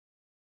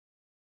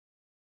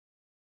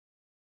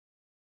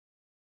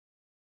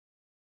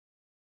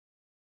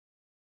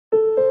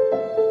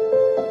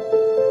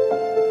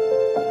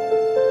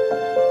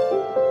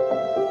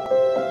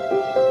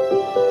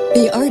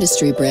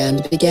Artistry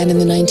brand began in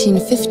the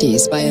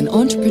 1950s by an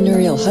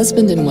entrepreneurial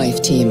husband and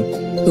wife team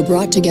who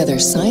brought together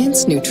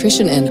science,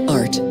 nutrition, and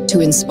art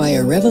to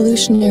inspire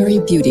revolutionary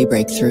beauty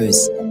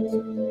breakthroughs.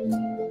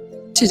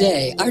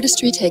 Today,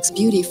 Artistry takes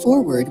beauty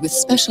forward with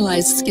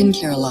specialized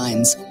skincare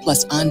lines,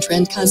 plus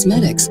on-trend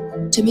cosmetics,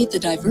 to meet the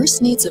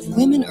diverse needs of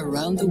women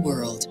around the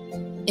world.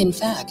 In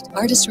fact,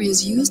 Artistry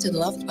is used and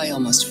loved by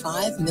almost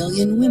 5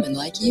 million women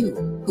like you,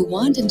 who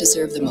want and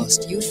deserve the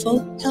most youthful,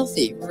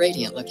 healthy,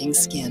 radiant-looking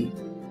skin.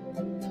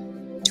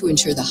 To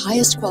ensure the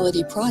highest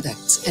quality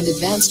products and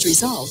advanced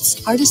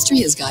results, Artistry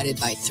is guided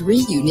by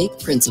 3 unique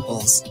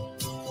principles.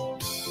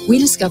 We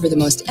discover the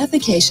most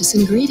efficacious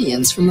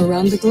ingredients from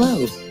around the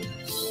globe,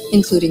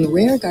 including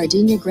rare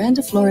Gardenia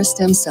grandiflora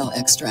stem cell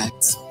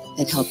extracts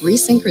that help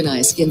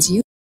resynchronize skin's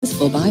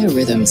youthful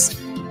biorhythms,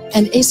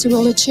 and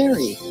acerola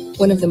cherry,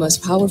 one of the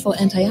most powerful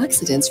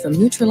antioxidants from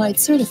Nutrilite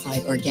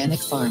certified organic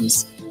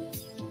farms.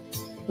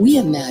 We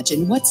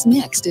imagine what's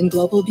next in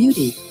global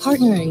beauty,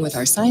 partnering with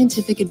our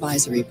scientific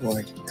advisory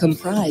board,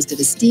 comprised of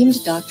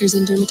esteemed doctors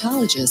and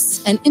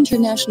dermatologists and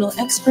international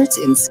experts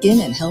in skin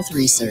and health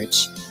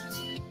research.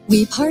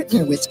 We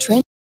partner with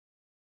trend.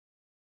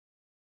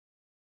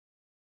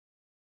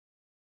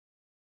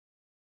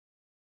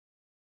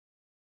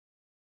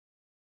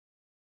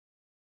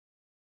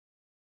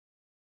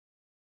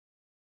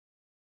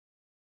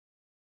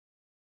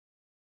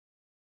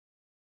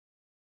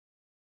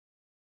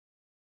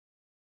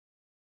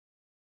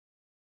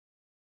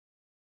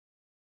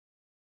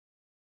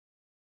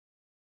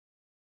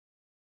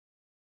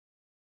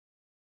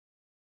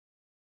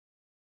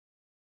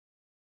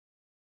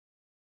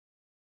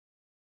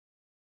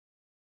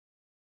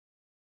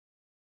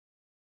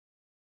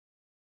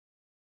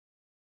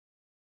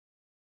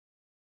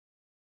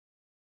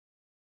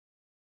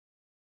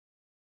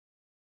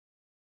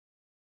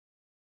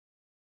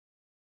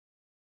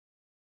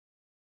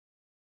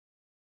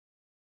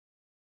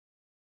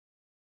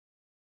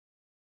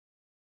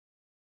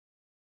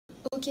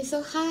 Okay, so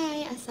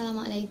hi,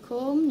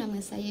 Assalamualaikum. Nama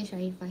saya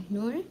Sharifah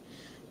Nur.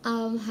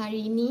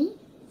 Hari ini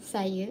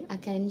saya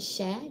akan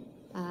share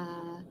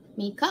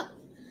makeup,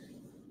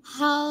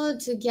 how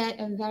to get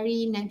a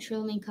very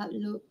natural makeup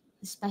look,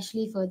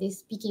 especially for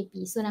this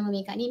PKP. So nama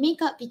makeup ni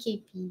makeup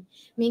PKP.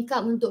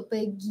 Makeup untuk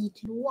pergi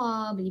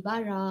keluar, beli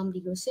barang,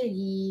 beli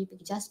grocery,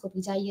 pergi Jasco,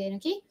 pergi Giant,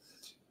 okay?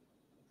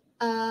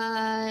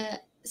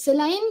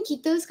 Selain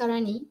kita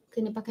sekarang ni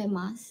kena pakai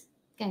mask,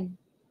 kan?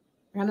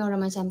 Ramai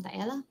orang macam tak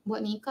payahlah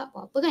buat makeup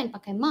apa kan,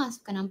 pakai mask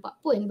bukan nampak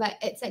pun, but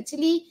it's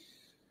actually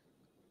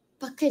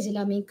pakai je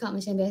lah makeup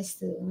macam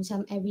biasa,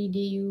 macam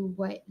everyday you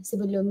buat.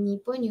 Sebelum ni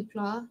pun you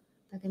keluar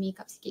pakai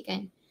makeup sikit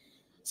kan,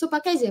 so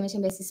pakai je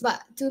macam biasa. Sebab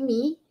to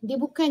me dia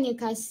bukannya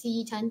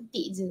kasih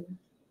cantik je,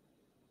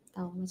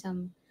 tahu,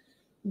 macam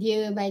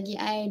dia bagi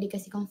I, dia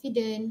kasih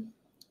confident,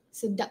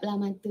 sedap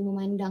lah mata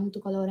memandang tu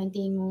kalau orang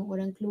tengok,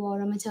 orang keluar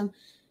orang macam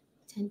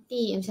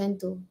cantik macam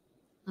tu.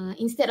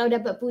 Instead of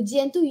dapat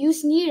pujian tu, you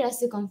sendiri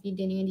rasa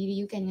confident dengan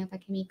diri you kan dengan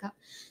pakai makeup.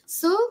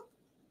 So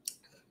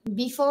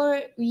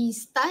before we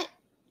start,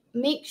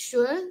 make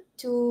sure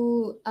to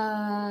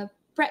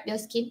prep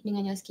your skin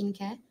dengan your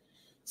skincare.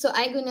 So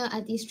I guna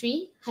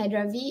Artistry,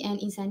 Hydra V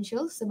and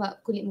Essential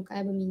sebab kulit muka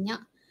I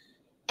berminyak.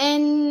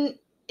 And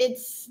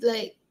it's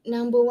like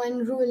number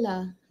 1 rule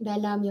lah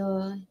dalam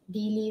your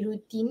daily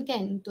routine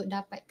kan, untuk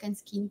dapatkan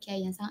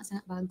skincare yang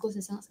sangat-sangat bagus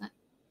dan sangat-sangat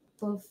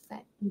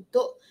perfect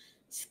untuk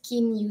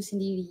skin you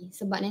sendiri.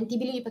 Sebab nanti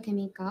bila you pakai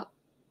makeup,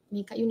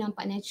 makeup you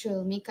nampak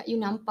natural, makeup you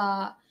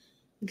nampak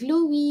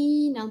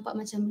glowy, nampak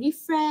macam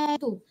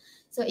refresh tu.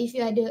 So if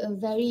you ada a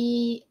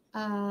very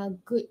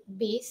good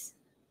base,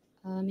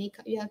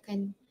 makeup you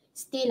akan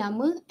stay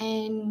lama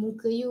and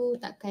muka you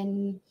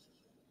takkan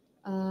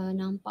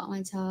nampak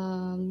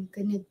macam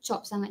kena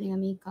chop sangat dengan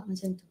makeup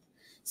macam tu.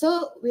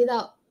 So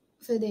without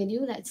further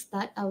ado, let's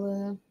start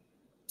our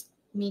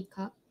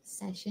makeup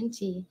session.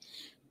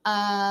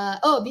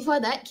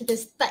 Before that, kita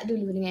start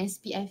dulu dengan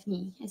SPF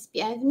ni.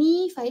 SPF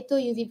ni Phyto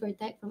UV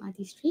Protect from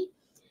Artistry.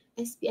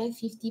 SPF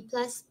 50+,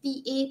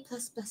 PA++++.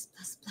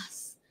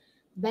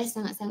 Best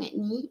sangat-sangat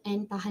ni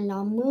and tahan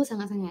lama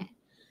sangat-sangat.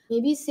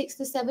 Maybe 6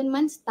 to 7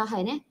 months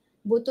tahan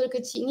Botol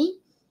kecil ni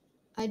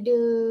ada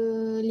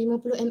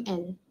 50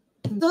 ml.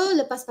 So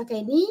lepas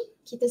pakai ni,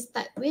 kita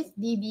start with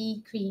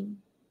BB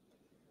cream.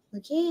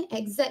 Okay,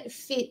 Exact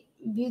Fit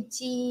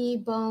Beauty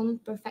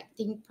Balm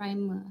Perfecting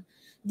Primer.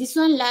 This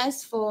one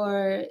lasts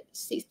for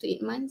 6 to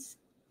 8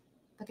 months.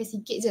 Pakai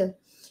sikit je.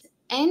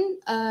 And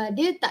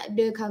dia tak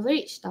ada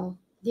coverage tau.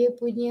 Dia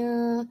punya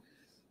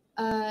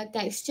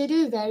texture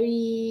dia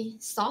very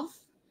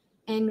soft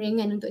and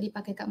ringan untuk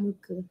dipakai kat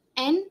muka.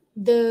 And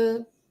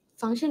the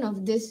function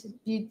of this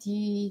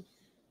beauty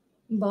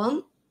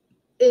balm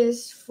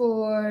is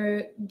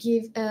for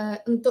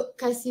untuk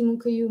kasih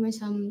muka you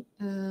macam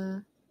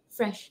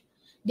fresh.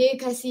 Dia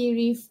kasih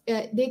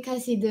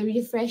the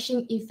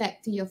refreshing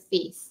effect to your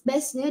face.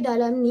 Bestnya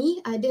dalam ni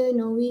ada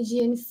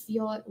Norwegian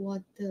Fjord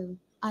water.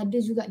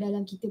 Ada juga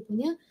dalam kita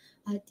punya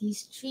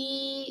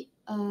Artistry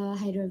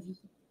Hydra V.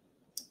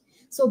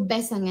 So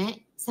best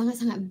sangat,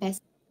 sangat-sangat best.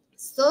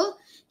 So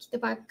kita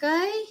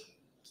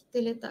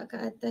letak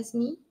kat atas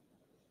ni.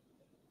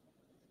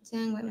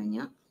 Jangan buat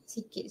banyak,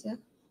 sikit je.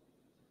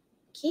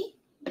 Okay.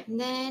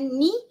 Dan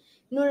ni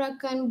Nur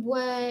akan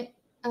buat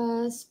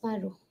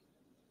separuh.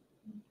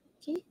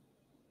 Okay.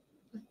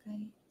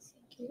 Pakai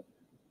sikit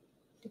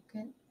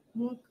dekat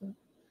muka.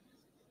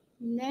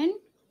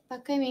 Dan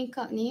pakai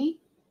makeup ni,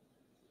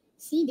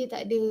 see dia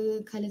tak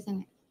ada colour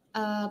sangat.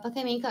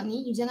 Pakai makeup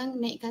ni, you jangan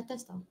naik ke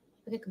atas tau.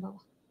 Pakai ke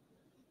bawah.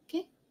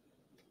 Okay.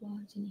 Ke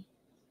bawah macam ni.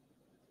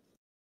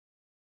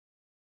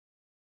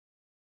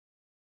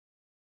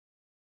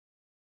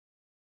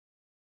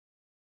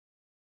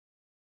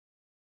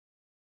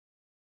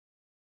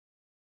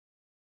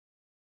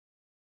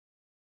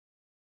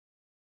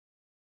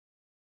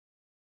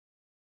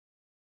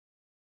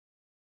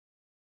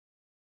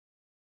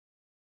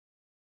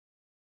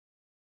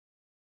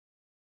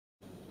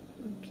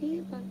 Okay,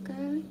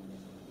 pakai.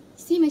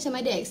 See macam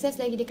ada excess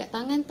lagi dekat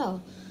tangan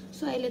tau.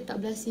 So I letak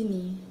belah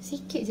sini.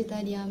 Sikit je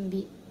tadi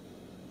ambil.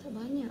 Tak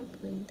banyak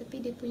pun. Tapi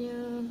dia punya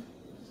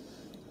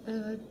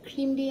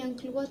cream dia yang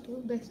keluar tu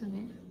best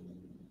sangat.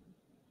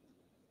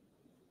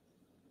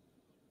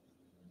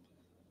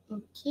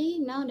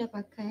 Okay, now dah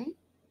pakai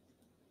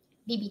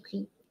BB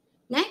cream.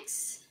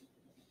 Next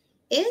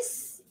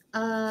is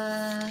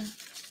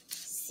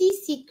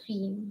CC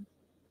cream.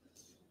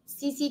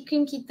 CC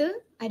cream kita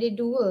ada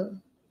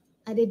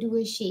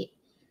dua shade.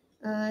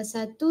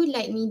 Satu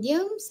light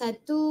medium,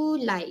 satu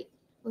light.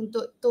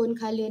 Untuk tone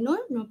colour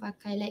Nur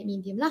pakai light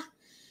medium lah.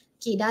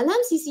 Okay, dalam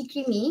CC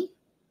cream ni,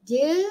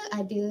 dia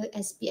ada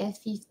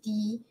SPF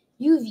 50,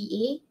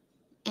 UVA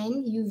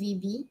and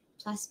UVB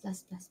plus.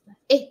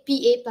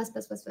 PA++++.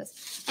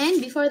 And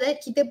before that,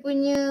 kita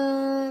punya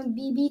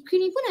BB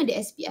cream ni pun ada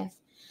SPF.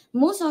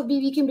 Most of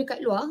BB cream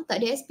dekat luar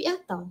tak ada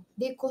SPF tau.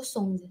 Dia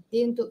kosong je.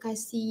 Dia untuk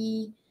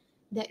kasih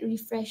that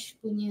refresh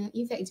punya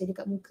effect je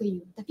dekat muka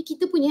you. Tapi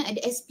kita punya ada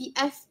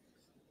SPF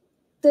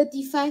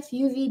 35,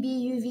 UVB,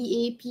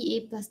 UVA,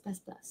 PA+++.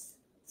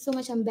 So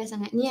macam best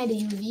sangat. Ni ada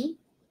UV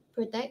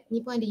protect,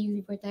 ni pun ada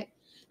UV protect.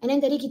 And then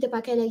tadi kita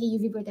pakai lagi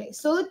UV protect.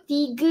 So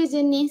 3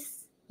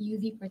 jenis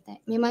UV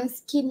protect. Memang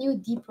skin you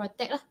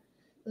di-protect lah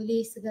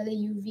oleh segala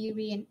UV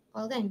ray and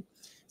all kan.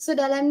 So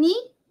dalam ni,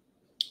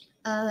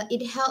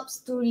 it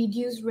helps to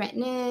reduce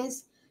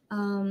redness,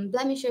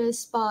 blemishes,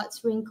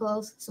 spots,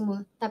 wrinkles,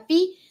 semua.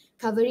 Tapi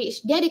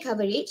dia ada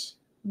coverage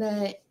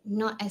but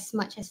not as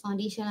much as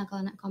foundation lah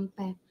kalau nak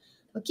compare.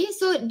 Okay,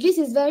 so this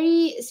is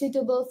very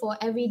suitable for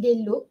everyday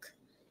look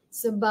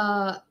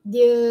sebab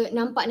dia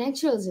nampak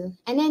natural je.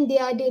 And then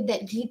dia ada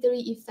that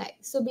glittery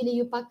effect. So bila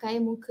you pakai,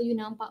 muka you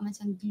nampak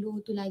macam glow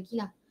tu lagi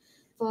lah.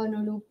 For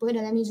no lupa,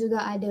 dalam ni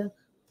juga ada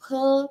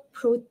pearl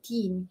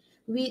protein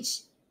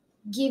which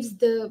gives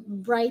the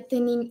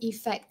brightening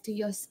effect to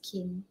your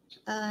skin.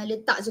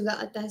 Letak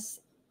juga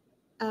atas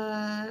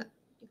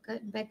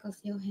dekat back of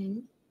your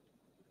hand.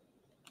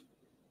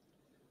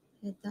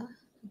 Letak,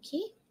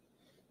 okay.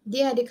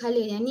 Dia ada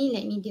colour, yang ni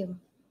light medium.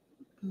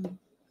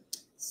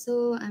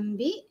 So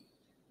ambil.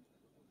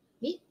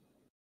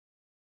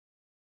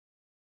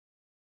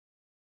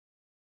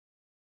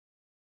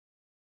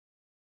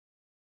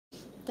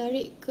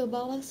 Tarik ke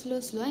bawah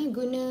slow-slow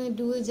guna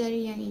 2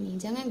 jari yang ini.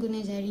 Jangan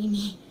guna jari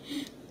ni.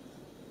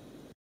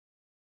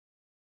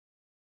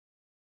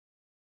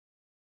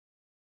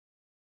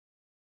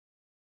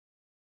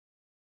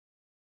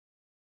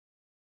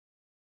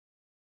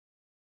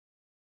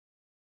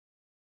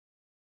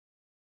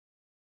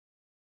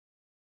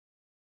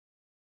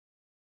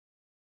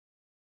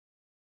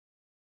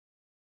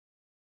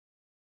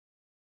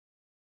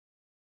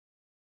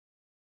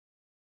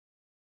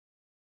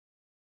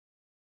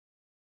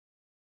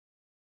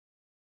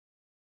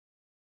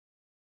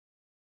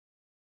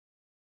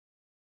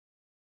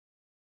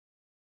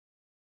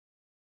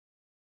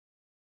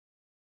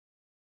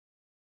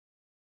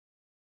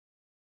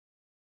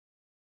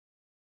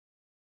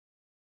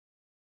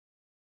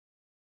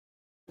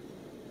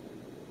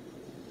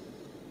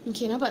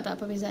 Okay, nampak tak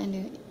perbezaan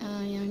dia?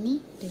 Yang ni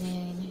dengan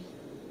yang ini.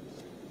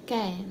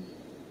 Kan?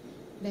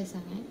 Best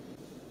sangat.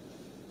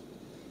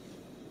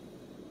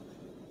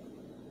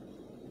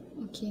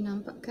 Okay,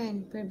 nampak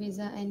kan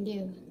perbezaan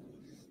dia?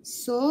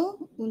 So,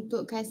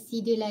 untuk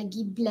kasih dia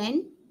lagi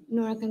blend,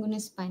 Nur akan guna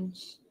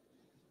sponge.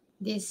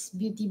 This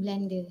beauty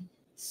blender.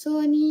 So,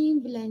 ni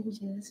blend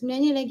je.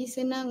 Sebenarnya lagi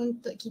senang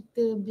untuk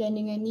kita blend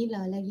dengan ni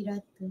lah, lagi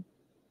rata.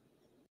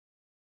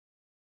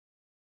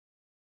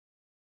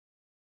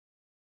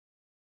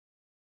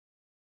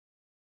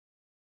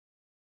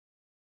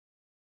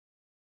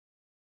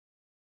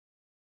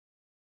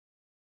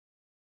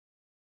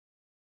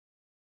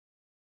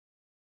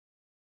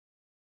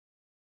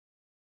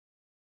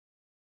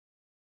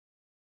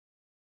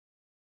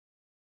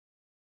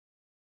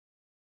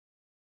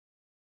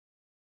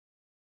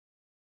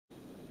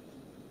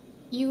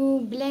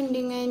 You blend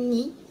dengan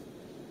ni,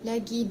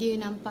 lagi dia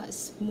nampak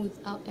smooth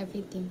out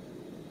everything.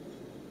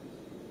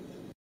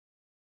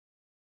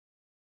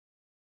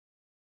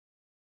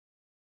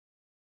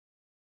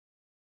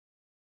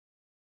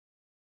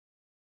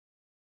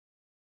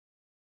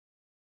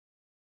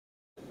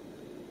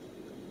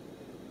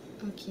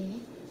 Okay.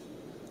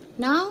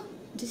 Now,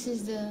 this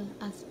is the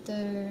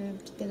after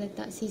kita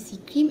letak CC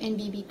cream and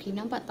BB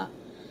cream. Nampak tak?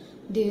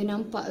 Dia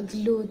nampak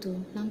glow tu.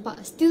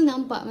 Nampak, still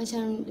nampak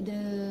macam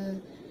the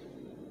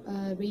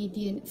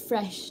radiant,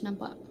 fresh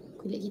nampak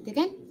kulit kita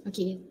kan?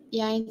 Okay.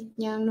 Yang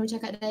Nur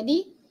cakap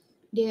tadi,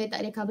 dia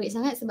tak ada coverage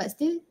sangat sebab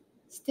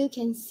still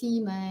can see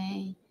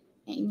my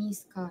acne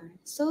scar.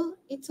 So,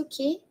 it's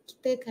okay.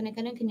 Kita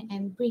kadang-kadang kena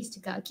embrace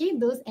juga, okay?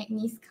 Those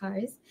acne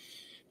scars.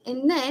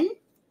 And then,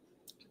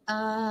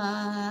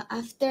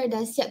 after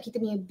dah siap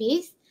kita punya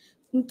base,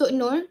 untuk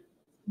Nur,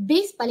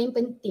 base paling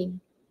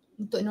penting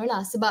untuk Nur lah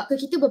sebab muka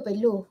kita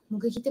berpeluh,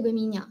 muka kita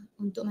berminyak.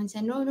 Untuk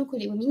macam Nur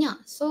kulit berminyak,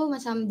 so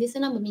macam dia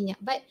senang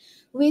berminyak. But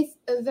with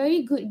a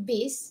very good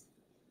base,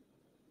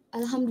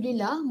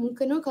 Alhamdulillah,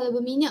 muka Nur kalau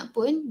berminyak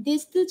pun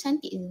dia still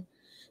cantik je.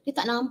 Dia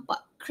tak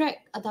nampak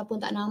crack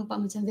ataupun tak nampak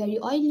macam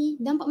very oily,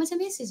 nampak macam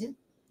biasa je.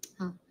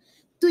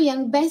 Tu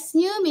yang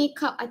bestnya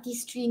makeup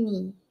artistry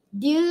ni.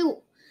 Dia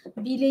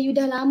bila you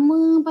dah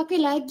lama pakai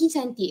lagi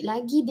cantik,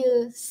 lagi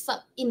dia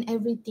suck in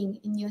everything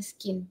in your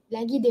skin.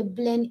 Lagi dia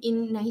blend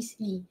in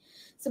nicely.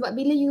 Sebab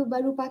bila you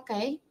baru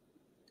pakai,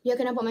 you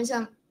akan nampak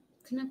macam,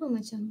 kenapa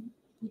macam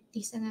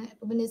putih sangat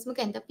apa benda semua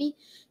kan. Tapi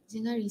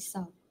jangan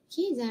risau.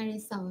 Okay, jangan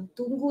risau.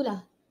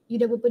 Tunggulah. You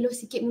dah berpeluh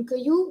sikit muka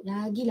you,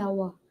 lagi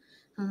lawa.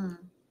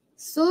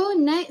 So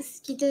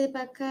next kita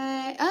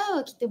pakai,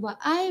 kita buat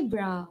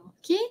eyebrow.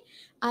 Okay,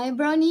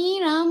 eyebrow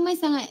ni ramai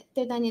sangat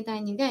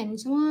tertanya-tanya kan,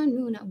 macam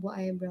mana nak buat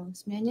eyebrow?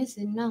 Sebenarnya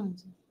senang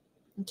je.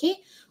 Okay,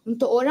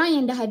 untuk orang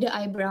yang dah ada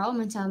eyebrow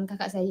macam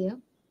kakak saya,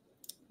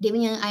 dia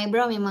punya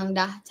eyebrow memang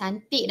dah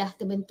cantik dah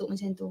terbentuk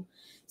macam tu.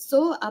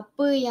 So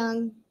apa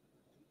yang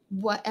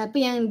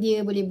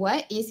dia boleh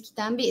buat is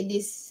kita ambil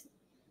this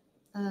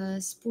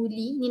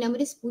spoolie, ni nama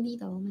dia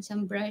spoolie tau,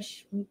 macam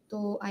brush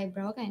untuk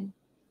eyebrow kan.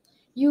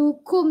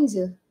 You comb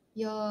je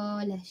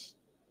your lash.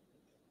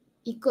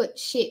 Ikut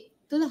shape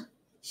tu lah.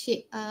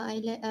 Shape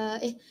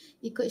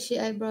ikut shape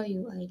eyebrow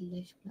you.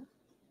 Eyelash pula.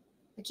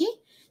 Okay.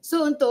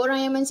 So untuk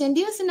orang yang macam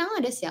dia senang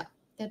dah siap.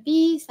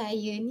 Tapi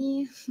saya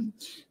ni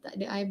tak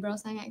ada eyebrow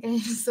sangat kan.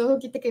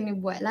 So kita kena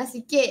buat lah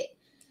sikit.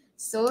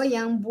 So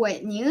yang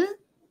buatnya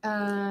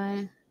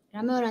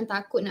ramai orang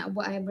takut nak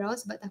buat eyebrow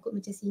sebab takut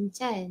macam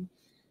sinchan.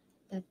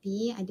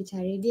 Tapi ada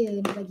cara dia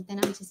nak bagi tak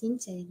nak macam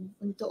sinchan.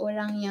 Untuk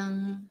orang yang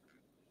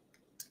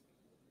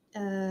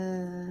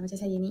macam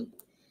saya ni,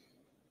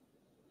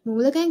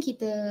 mulakan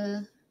kita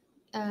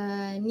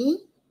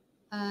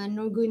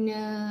Nur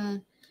guna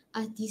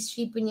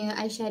Artistry punya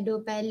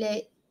eyeshadow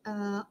palette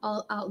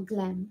All Out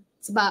Glam.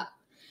 Sebab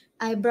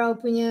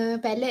eyebrow punya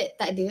palette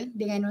tak ada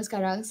dengan Nur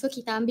sekarang. So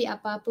kita ambil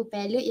apa-apa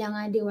palette yang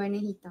ada warna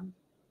hitam.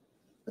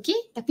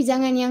 Okay, tapi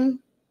jangan yang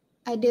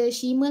ada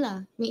shimmer lah.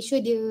 Make sure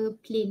dia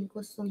plain,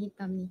 kosong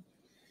hitam ni.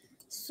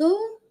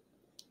 So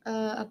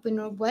apa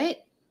Nur buat,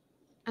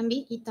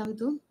 ambil hitam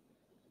tu,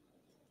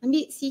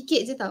 ambil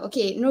sikit je tau.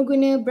 Okay, Nur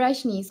guna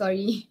brush ni,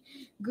 sorry.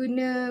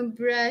 Guna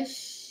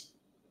brush,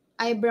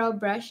 eyebrow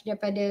brush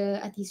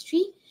daripada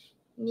Artistry.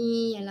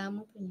 Ni yang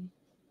lama punya.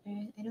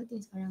 I don't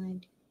think sekarang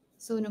ada.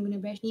 So Nur guna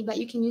brush ni, but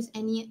you can use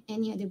any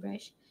other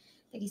brush.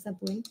 Tak kisah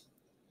pun.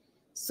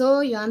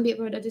 So you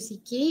ambil produk tu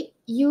sikit.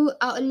 You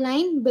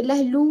outline belah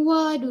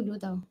luar dulu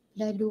tau.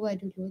 Belah luar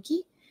dulu,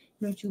 okay?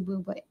 Nur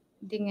cuba buat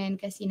dengan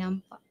kasih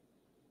nampak.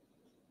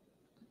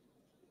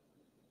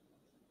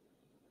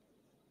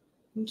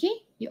 Okay,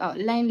 you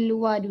outline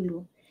luar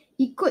dulu.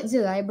 Ikut je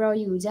eyebrow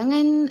you.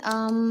 Jangan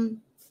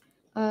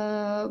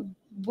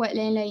buat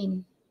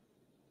lain-lain.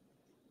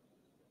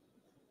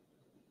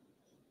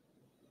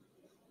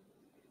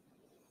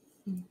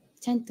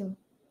 Macam tu.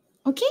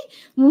 Okay,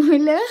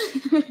 mula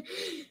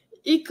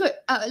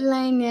ikut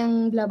outline yang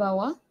belah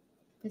bawah.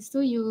 Lepas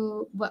tu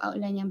you buat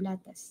outline yang belah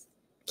atas.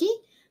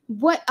 Okay,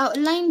 buat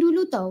outline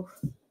dulu tau.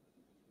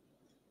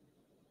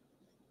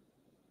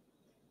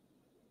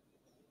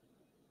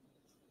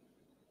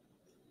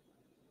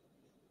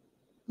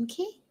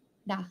 Okay,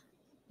 dah.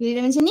 Bila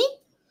dah macam ni,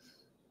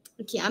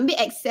 okay, ambil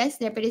excess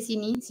daripada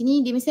sini.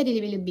 Sini dia mesti ada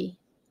lebih-lebih.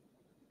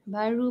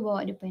 Baru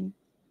bawa depan.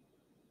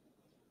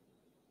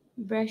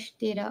 Brush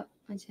it up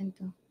macam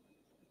tu.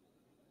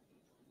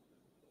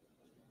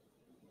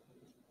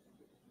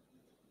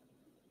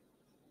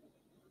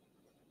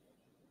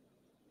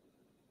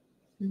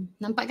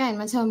 Nampak kan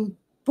macam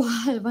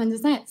buah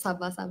panjang sangat.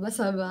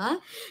 Sabar.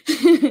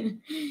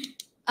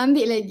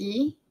 Ambil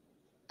lagi.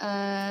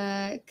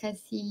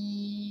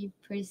 Kasih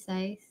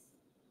precise.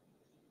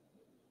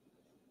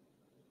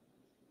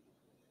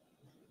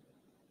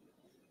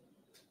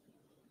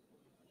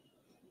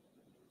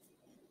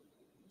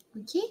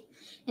 Okay.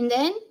 And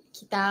then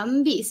kita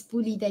ambil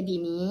spoolie tadi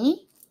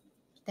ni.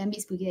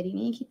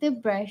 Kita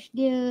brush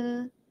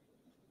dia.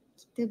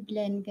 Kita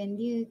blendkan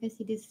dia.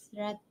 Kasih dia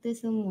rata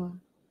semua.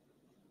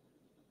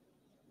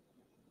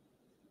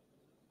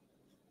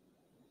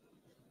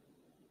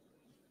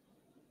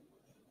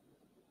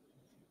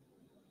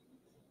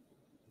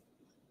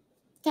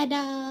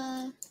 Tada!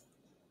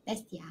 Dah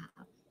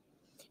siap.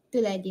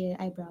 Itulah dia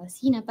eyebrow.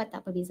 See, nampak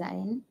tak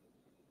perbezaan?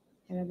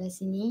 Eyebrow belah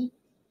sini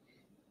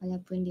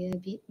walaupun dia a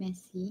bit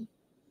messy.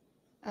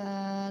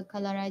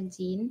 Kalau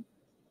rajin.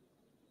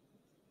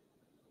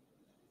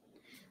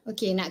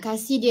 Okay, nak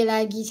kasih dia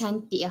lagi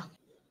cantik lah.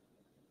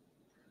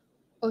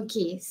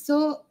 Okay,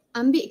 so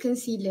ambil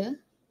concealer.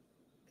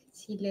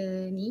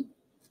 Concealer ni.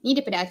 Ni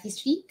daripada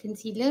Artistry.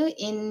 Concealer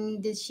in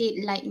the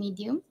shade light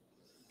medium.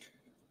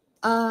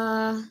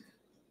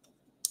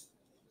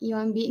 You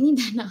ambil ni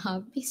dah nak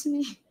habis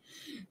ni.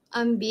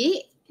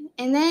 Ambil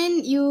and then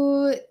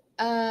you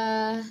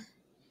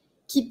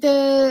kita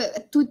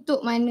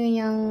tutup mana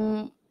yang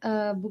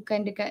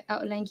bukan dekat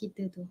outline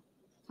kita tu.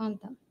 Faham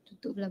tak?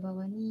 Tutup belah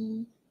bawah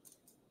ni.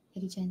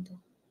 Jadi macam tu.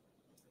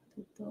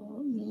 Tutup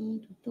ni,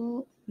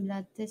 tutup.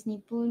 Belah atas ni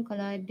pun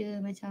kalau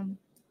ada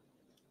macam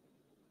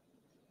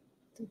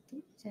tutup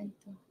macam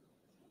tu.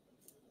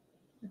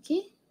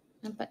 Okay?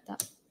 Nampak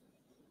tak?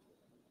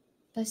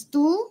 Lepas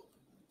tu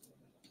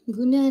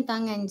guna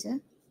tangan je.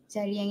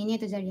 Jari yang ini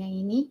atau jari yang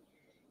ini.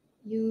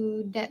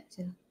 You dab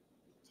je.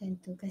 Macam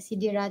tu. Kasih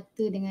dia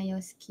rata dengan your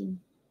skin.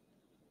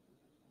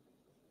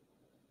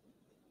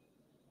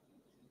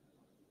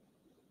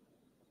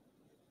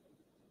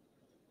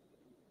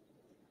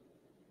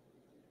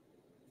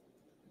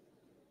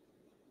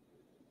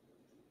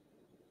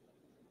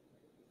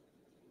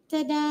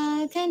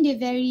 Tada! Kan dia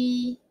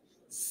very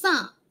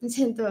sak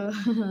macam tu.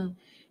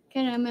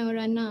 Kan ramai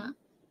orang nak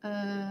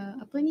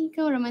apa ni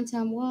kan orang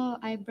macam wah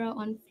eyebrow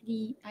on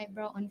fleek.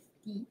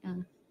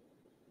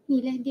 Ni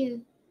lah dia.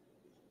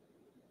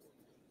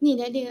 Ni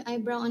dah dia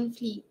eyebrow on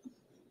fleek.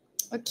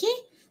 Okay?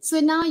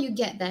 So now you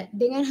get that.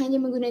 Dengan hanya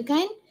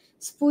menggunakan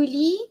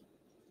spoolie,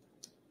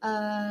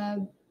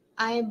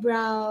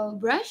 eyebrow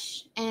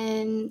brush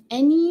and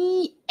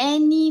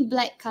any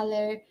black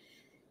color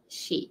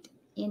shade.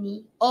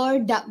 Ini or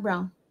dark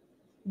brown.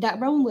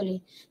 Dark brown boleh.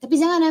 Tapi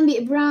jangan ambil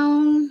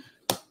brown.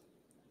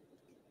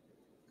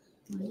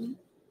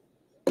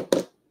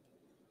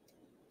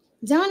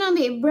 Jangan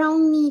ambil brown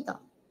ni tau.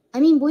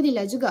 I mean boleh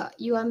lah juga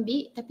you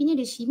ambil tapi ni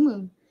ada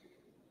shimmer.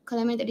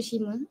 Kalau memang tak ada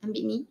shimmer,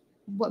 ambil ni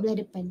buat belah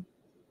depan.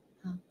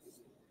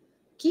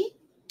 Okay.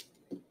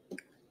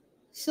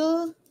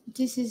 So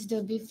this is the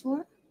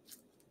before.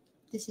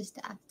 This is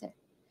the after.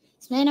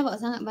 Sebenarnya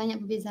nampak sangat banyak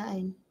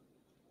perbezaan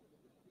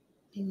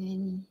dengan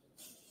ni.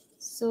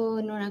 So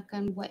Nur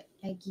akan buat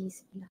lagi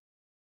sebelah.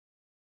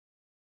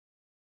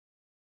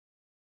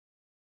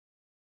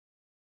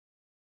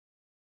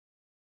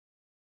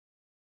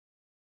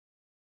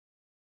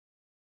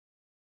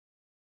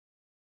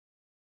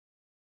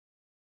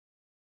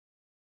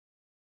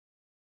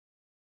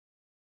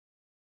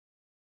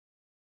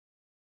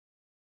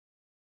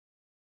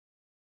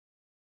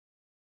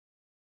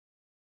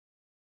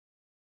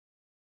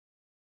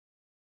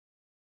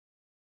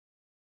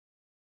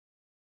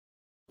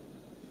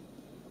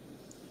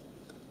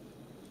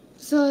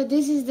 So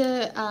this is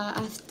the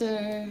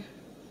after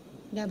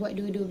dah buat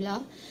dua-dua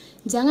belah.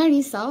 Jangan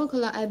risau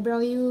kalau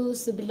eyebrow you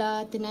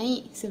sebelah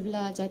ternaik,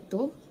 sebelah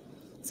jatuh.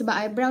 Sebab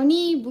eyebrow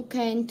ni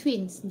bukan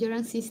twins,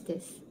 diorang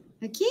sisters.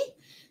 Okay?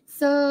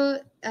 So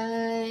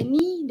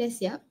ni dah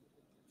siap.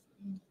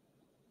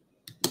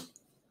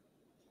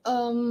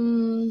 Macam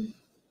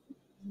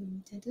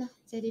tu lah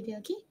jadi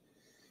dia, okay?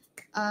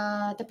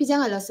 Tapi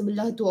janganlah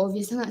sebelah tu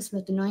obvious sangat,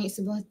 sebelah tu naik,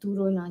 sebelah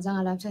turun lah.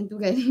 Janganlah macam tu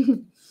kan.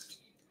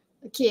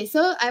 Okay, so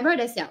eyebrow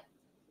dah siap.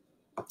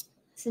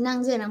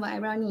 Senang je nak buat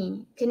eyebrow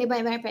ni. Kena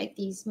banyak-banyak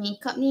practice.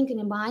 Makeup ni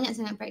kena banyak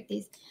sangat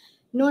practice.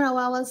 Nur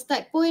awal-awal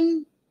start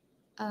pun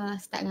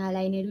start dengan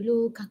eyeliner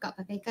dulu, kakak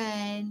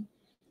pakaikan.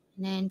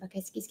 And then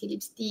pakai sikit-sikit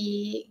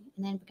lipstick.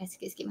 And then pakai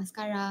sikit-sikit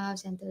mascara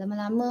macam tu.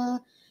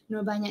 Lama-lama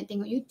Nur banyak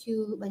tengok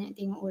YouTube, banyak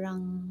tengok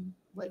orang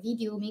buat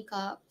video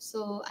makeup.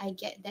 So I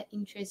get that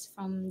interest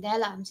from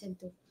there lah macam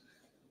tu.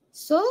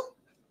 So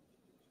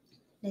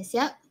dah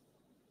siap.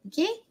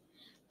 Okay.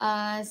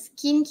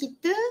 Skin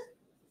kita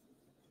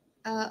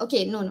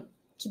okay no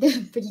kita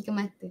pergi ke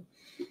mata.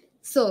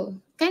 So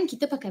kan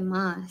kita pakai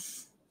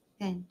mask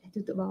kan, dah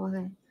tutup bawah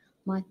kan,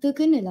 mata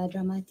kenalah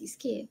dramatik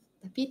sikit.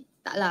 Tapi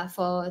taklah,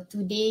 for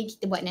today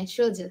kita buat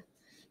natural je.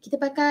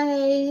 Kita pakai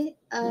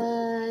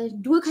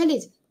dua colour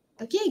je.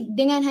 Okay,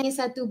 dengan hanya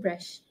satu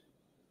brush.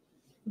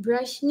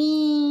 Brush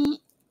ni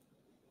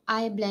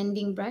eye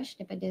blending brush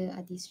daripada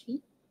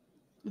Artistry.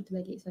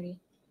 Terbalik, sorry.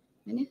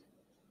 Mana?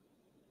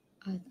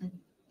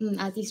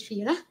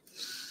 Artistry lah.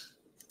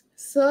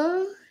 So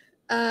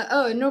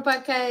Nur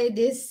pakai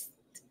this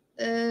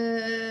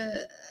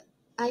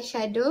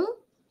eyeshadow,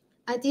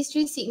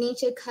 Artistry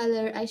Signature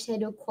Color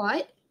Eyeshadow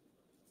Quad.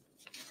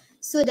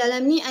 So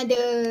dalam ni ada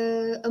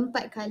 4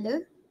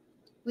 color,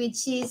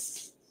 which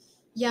is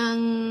yang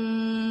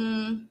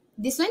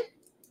this one,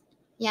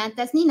 yang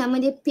atas ni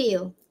nama dia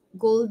Pale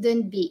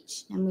Golden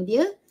Beige nama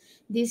dia.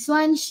 This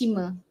one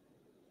Shimmer.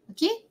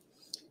 Okay.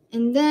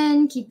 And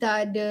then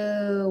kita ada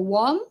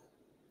Warm,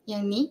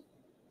 yang ni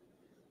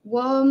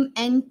Warm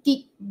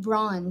Antique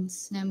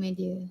Bronze nama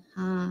dia.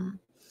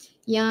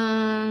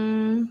 Yang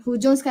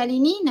hujung sekali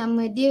ni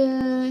nama dia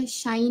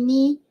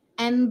Shiny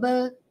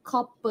Amber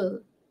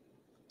Copper.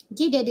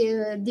 Okay, dia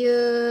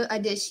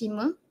ada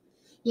shimmer.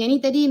 Yang ni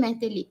tadi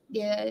metallic.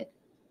 Dia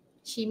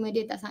Shimmer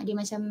dia tak sangat, dia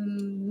macam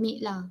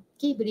matte lah.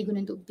 Okay, boleh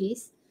guna untuk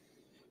base.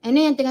 And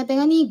then yang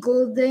tengah-tengah ni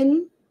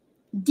golden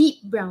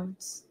deep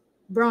bronze.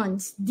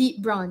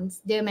 Deep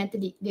bronze. Dia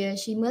metallic, dia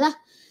shimmer lah.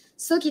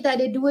 So kita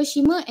ada 2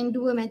 shimmer and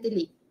 2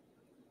 metallic.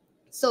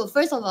 So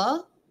first of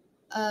all,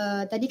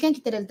 tadi kan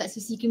kita dah letak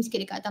CC cream sikit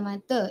dekat atas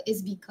mata.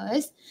 Is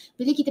because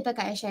bila kita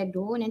pakai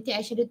eyeshadow, nanti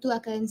eyeshadow tu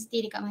akan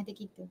stay dekat mata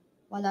kita.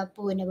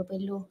 Walaupun dah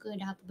berpeluh ke,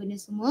 dah apa benda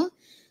semua,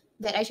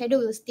 that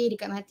eyeshadow will stay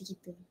dekat mata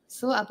kita.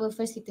 So apa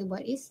first kita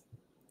buat is,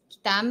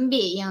 kita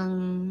ambil yang,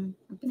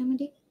 apa nama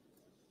dia?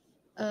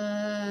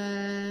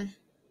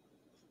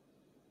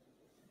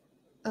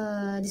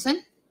 This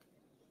one.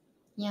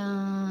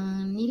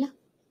 Yang ni lah,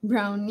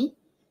 brown ni.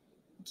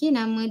 Okay,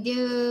 nama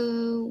dia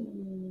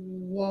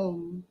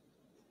Warm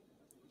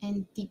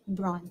Antique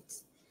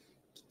Bronze.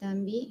 Kita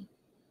ambil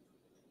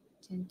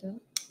macam tu.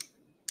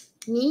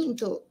 Ni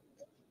untuk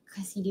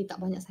kasih dia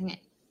tak banyak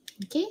sangat.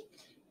 Okay.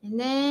 And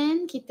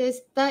then kita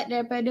start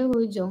daripada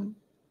hujung.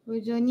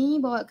 Hujung ni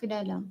bawa ke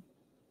dalam.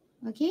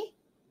 Okay.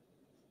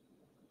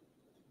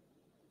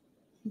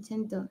 Macam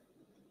tu.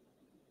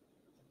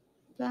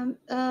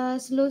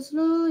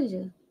 Slow-slow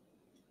je.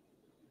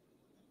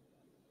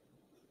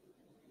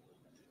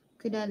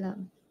 Ke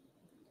dalam.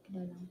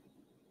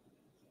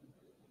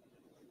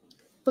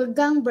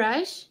 Pegang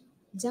brush.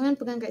 Jangan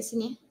pegang kat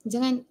sini.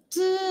 Jangan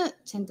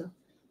macam tu.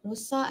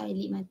 Rosak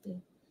eyelid mata.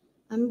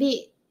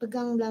 Ambil,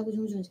 pegang belah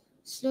hujung-hujung je.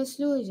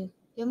 Slow-slow je.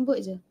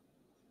 Lembut je.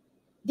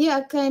 Dia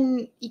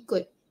akan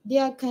ikut.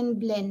 Dia akan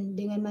blend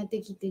dengan mata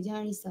kita.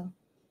 Jangan risau.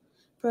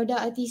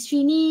 Produk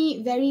artistry ni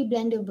very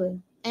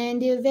blendable.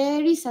 And dia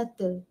very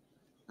subtle.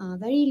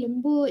 Very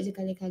lembut je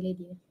colour-colour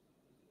dia.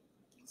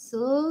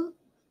 So,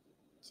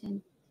 macam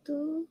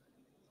tu.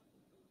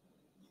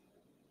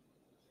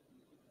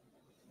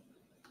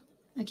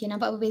 Okay,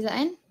 nampak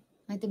perbezaan?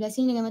 Mata belah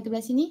sini dengan mata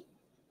belah sini.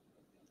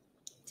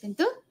 Macam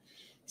tu.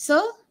 So,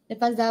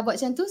 lepas dah buat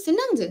macam tu,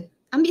 senang je.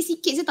 Ambil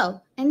sikit je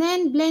tau. And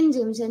then blend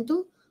je macam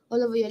tu.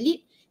 All over your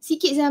lid.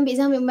 Sikit je ambil,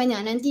 jangan ambil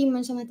banyak. Nanti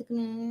macam mata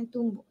kena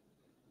tumbuk.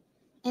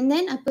 And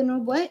then apa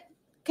Nur buat?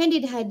 Kan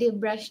dia dah ada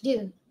brush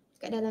dia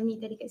kat dalam ni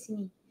tadi kat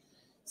sini.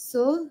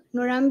 So,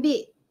 Nur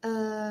ambil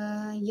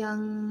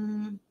yang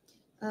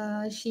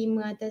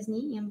shimmer atas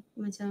ni, yang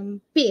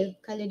macam pale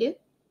colour dia.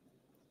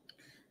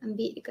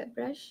 Ambil dekat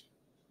brush.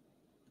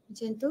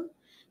 Macam tu.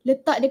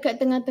 Letak dekat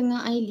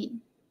tengah-tengah eyelid.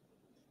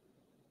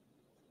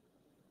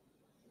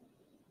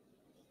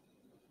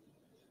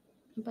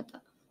 Nampak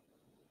tak?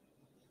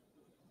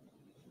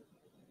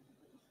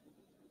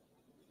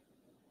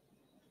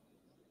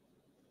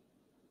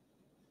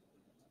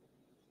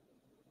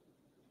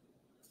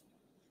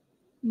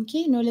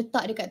 Okay, Nur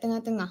letak dekat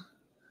tengah-tengah.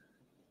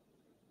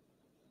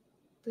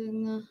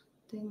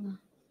 Tengah-tengah.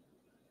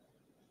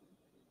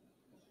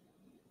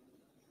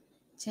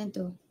 Macam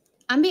tu.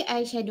 Ambil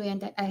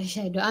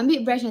ambil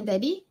brush yang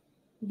tadi,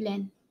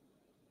 blend.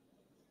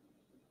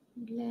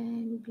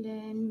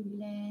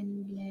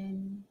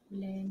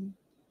 Blend.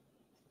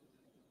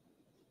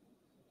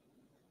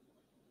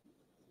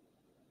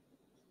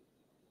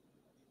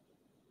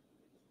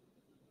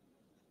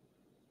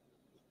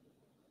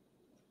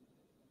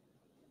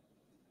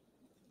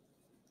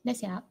 Dah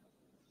siap?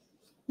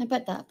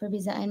 Nampak tak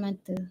perbezaan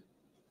mata?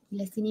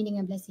 Belah sini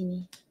dengan belah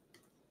sini.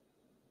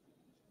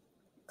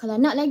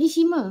 Kalau nak lagi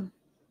shimmer,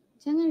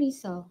 jangan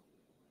risau.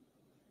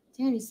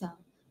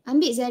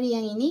 Ambil jari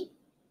yang ini.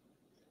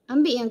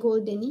 Ambil yang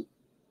golden ni.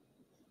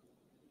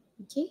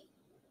 Okay.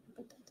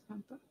 Nampak tak?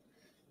 Nampak?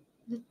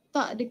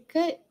 Letak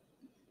dekat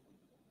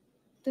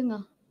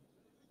tengah.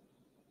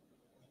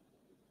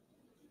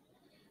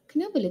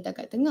 Kenapa letak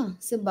kat tengah?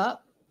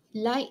 Sebab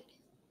light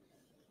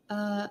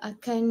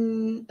akan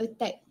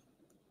attack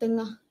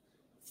tengah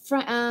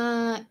front,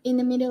 in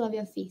the middle of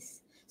your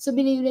face. So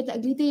bila you letak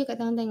glitter kat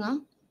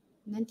tengah-tengah,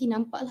 nanti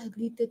nampaklah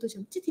glitter tu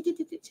macam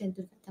macam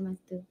tu kat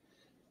mata.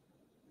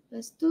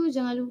 Lepas tu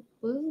jangan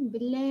lupa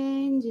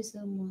blend je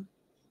semua.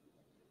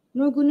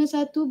 Nur guna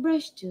satu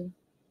brush je.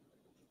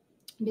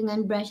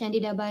 Dengan brush yang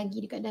dia dah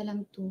bagi dekat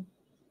dalam tu.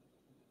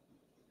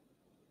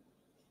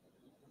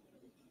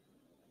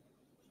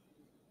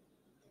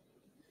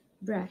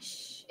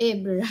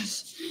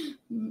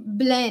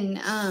 Blend.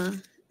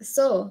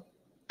 So,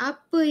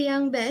 apa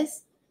yang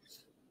best?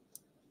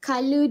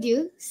 Colour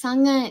dia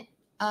sangat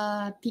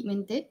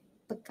pigmented,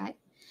 pekat.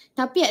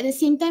 Tapi at the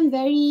same time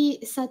very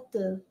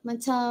subtle.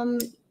 Macam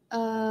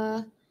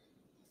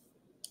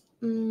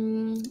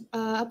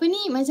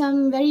macam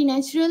very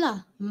natural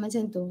lah.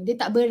 Macam tu. Dia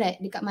tak berat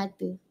dekat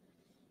mata.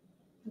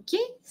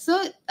 Okay. So,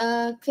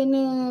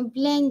 kena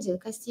blend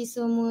je. Kasih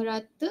semua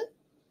rata.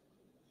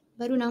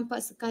 Baru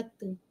nampak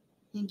sekata.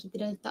 Yang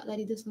kita dah letak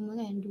tadi tu semua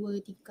kan.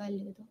 2-3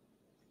 colour tu.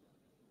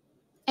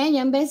 And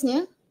yang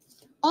bestnya,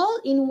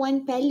 all in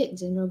one palette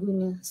je Nur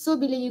guna. So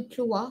bila you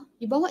keluar,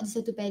 you bawa je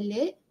satu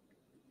palette,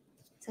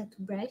 satu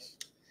brush,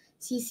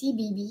 CC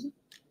BB.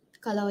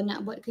 Kalau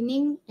nak buat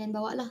kening, dan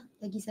bawa lah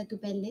lagi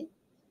satu palette.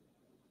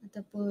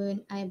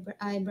 Ataupun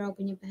eyebrow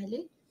punya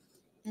palette.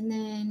 And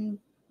then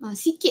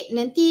sikit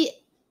nanti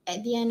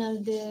at the end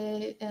of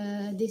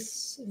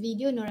this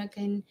video Nora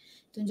akan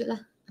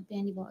tunjuklah apa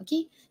yang dibawa.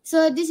 Okay,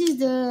 so this is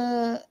the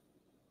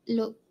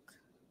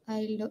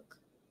eye look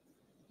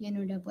yang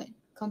Nora dah buat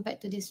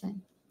compared to this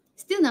one.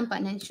 Still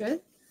nampak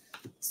natural.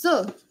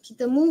 So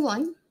kita move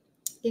on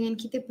dengan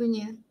kita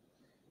punya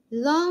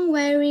long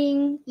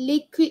wearing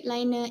liquid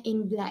liner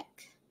in black.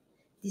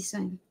 This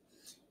one.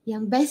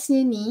 Yang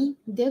bestnya ni,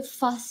 dia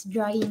fast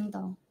drying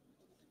tau.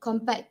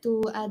 Compared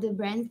to other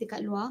brands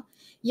dekat luar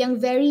yang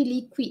very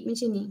liquid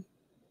macam ni.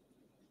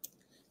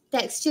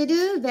 Texture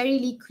dia very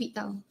liquid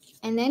tau.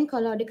 And then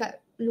kalau dekat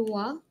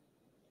luar,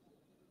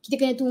 kita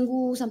kena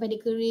tunggu sampai dia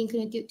kering,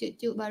 kena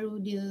tiup-tiup baru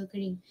dia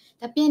kering.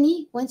 Tapi yang ni,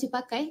 once you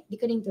pakai, dia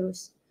kering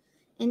terus.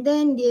 And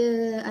then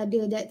dia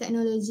ada that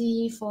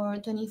technology for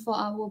 24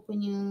 hour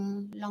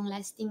punya long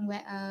lasting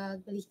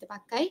boleh kita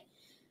pakai.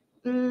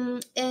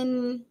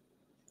 And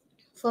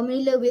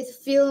formula with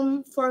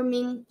film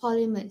forming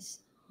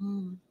polymers.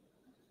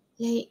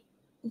 Like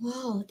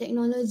wow,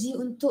 teknologi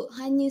untuk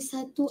hanya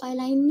satu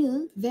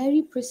eyeliner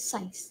very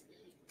precise.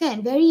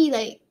 Kan? Very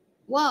like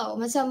wow,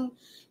 macam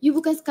you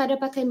bukan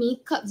sekadar pakai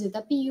makeup je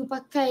tapi you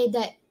pakai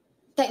that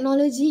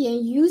teknologi yang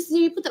you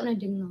sendiri pun tak pernah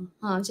dengar.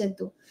 Macam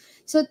tu.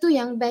 So tu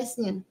yang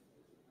bestnya.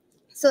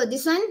 So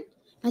this one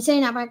macam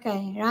mana nak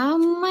pakai?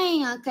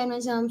 Ramai akan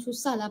macam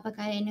susah lah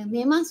pakai eyeliner.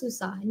 Memang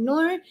susah.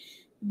 Nur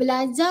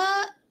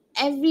belajar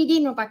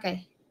everyday Nur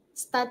pakai.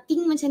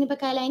 Starting macam mana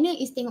pakai eyeliner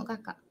is tengok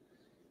kakak.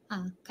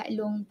 Kak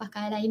Long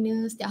pakai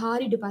eyeliner setiap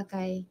hari dia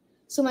pakai.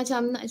 So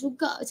macam nak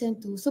juga macam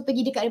tu. So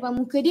pergi dekat depan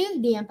muka dia,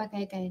 dia yang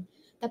pakaikan.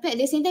 Tapi at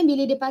the same time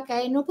bila dia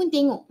pakai, Nur pun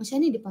tengok macam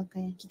mana dia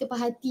pakai. Kita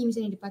perhati macam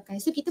mana dia pakai.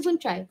 So kita pun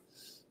try.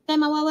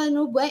 Time awal-awal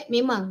Nur buat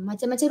memang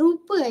macam-macam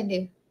rupa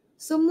ada.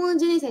 Semua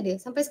jenis ada.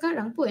 Sampai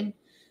sekarang pun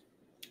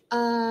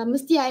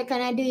mesti akan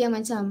ada yang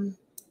macam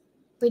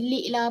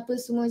pelik lah apa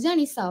semua. Jangan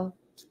risau.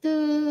 Kita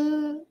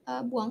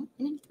buang.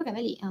 Kita pakai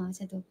balik.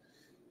 Macam tu.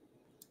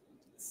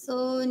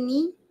 So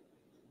ni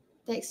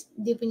text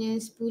dia punya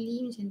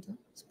spoolie macam tu.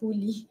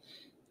 Spoolie.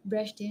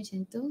 Brush dia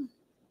macam tu.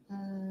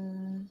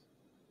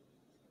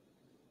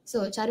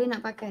 So cara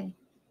nak pakai.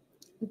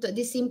 Untuk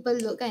this simple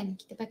look kan.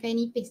 Kita pakai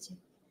nipis je.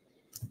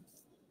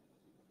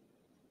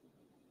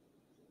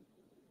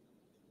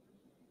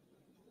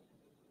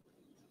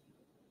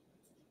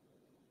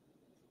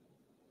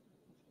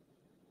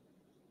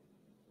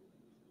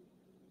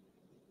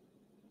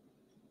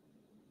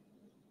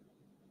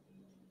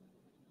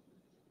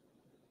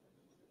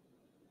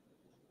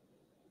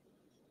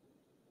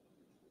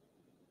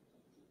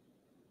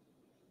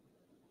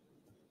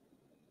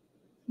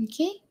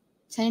 Okay,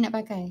 cara nak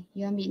pakai.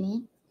 You ambil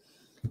ni.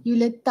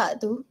 You letak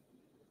tu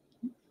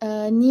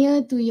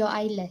near to your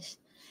eyelash.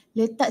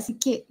 Letak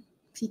sikit.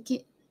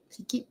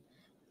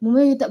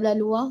 Mula you tak belah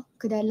luar,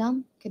 ke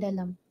dalam.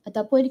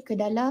 Ataupun ke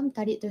dalam,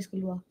 tarik terus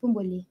keluar pun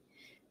boleh.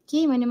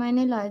 Okay,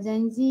 mana-mana lah.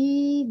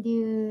 Janji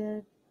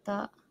dia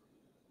tak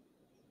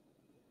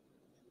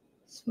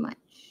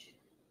smudge.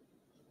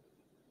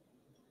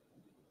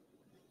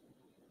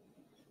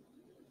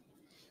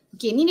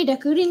 Okay, ni dia dah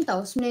kering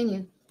tau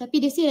sebenarnya. Tapi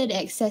dia still ada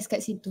excess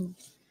kat situ.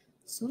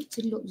 So,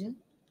 celup je.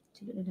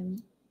 Celup dalam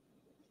ni.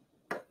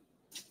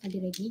 Ada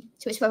lagi.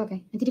 Cepat-cepat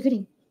pakai. Nanti dia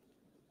kering.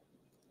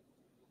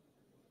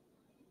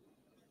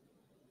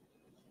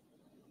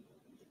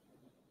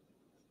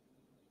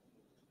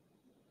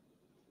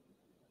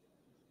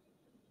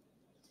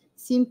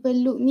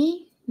 Simple look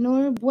ni,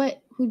 Nur buat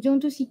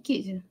hujung tu sikit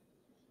je.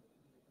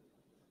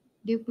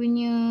 Dia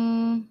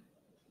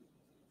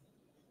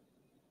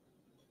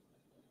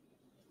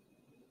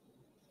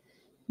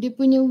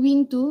punya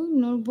wing tu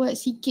Nur buat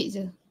sikit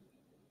je.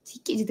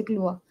 Sikit je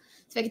terkeluar.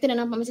 Sebab kita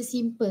dah nampak macam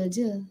simple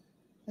je.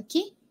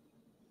 Okay.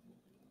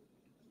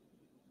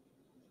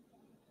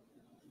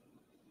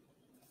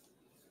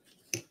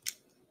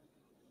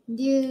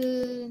 Dia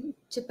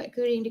cepat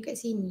kering dekat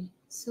sini.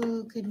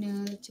 So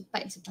kena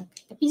cepat je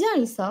pakai. Tapi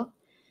jangan risau.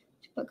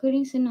 Cepat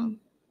kering senang.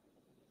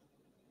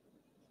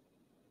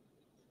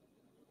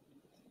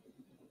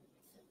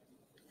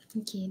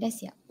 Okay, dah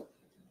siap.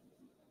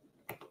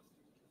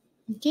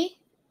 Okay.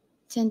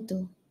 Macam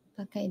tu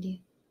pakai dia.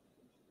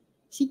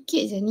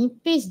 Sikit je,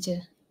 nipis je.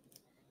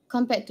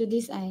 Compared to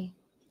this eye.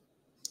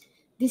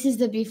 This is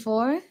the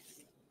before.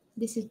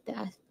 This is the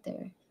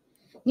after.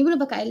 Ni belum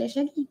pakai eyelash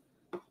lagi.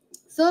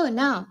 So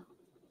now,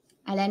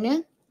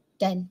 eyeliner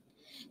done.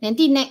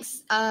 Nanti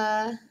next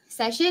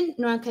session,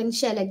 Nur akan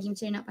share lagi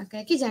macam mana nak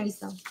pakai. Okay, jangan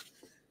risau.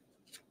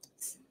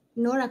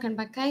 Nur akan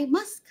pakai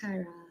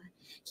mascara.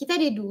 Kita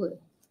ada dua.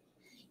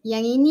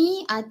 Yang ini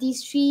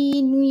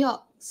Artistry New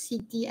York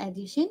City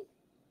Edition.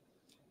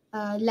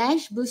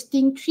 Lash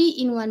Boosting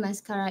 3-in-1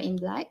 Mascara in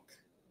black.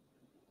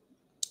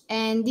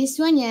 And this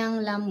one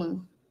yang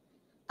lama.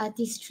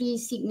 Artistry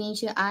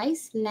Signature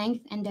Eyes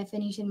Length and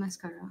Definition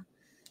Mascara.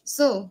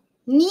 So,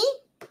 ni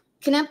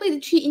kenapa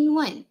dia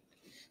 3-in-1?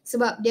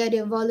 Sebab dia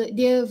ada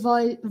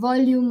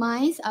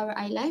volumize our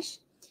eyelash,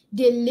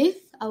 dia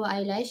lift our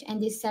eyelash and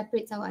dia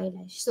separates our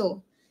eyelash.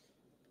 So,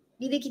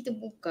 bila kita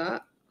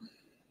buka,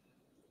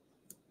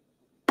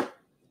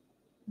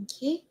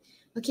 okay,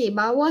 Okay,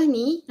 bawah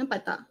ni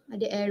nampak tak?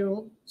 Ada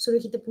arrow suruh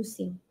kita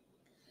pusing.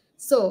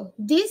 So,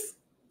 this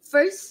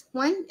first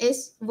one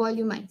is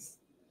volumize.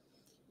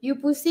 You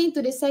pusing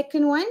to the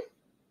second one.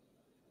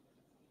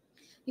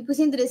 You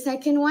pusing to the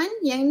second one,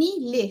 yang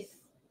ni lift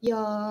your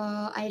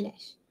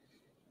eyelash.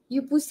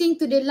 You pusing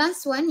to the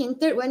last one, yang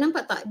third one,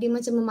 nampak tak? Dia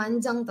macam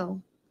memanjang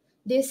tau.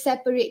 Dia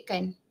separate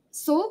kan.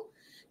 So,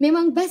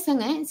 memang best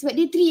sangat sebab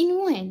dia 3 in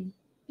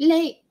 1.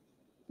 Like,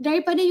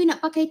 daripada you nak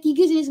pakai 3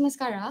 jenis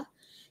mascara,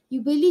 you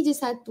beli je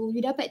satu,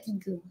 you dapat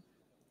 3.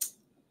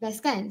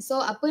 Best kan?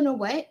 So, apa Nur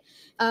buat?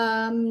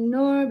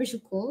 Nur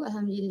bersyukur,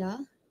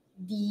 Alhamdulillah,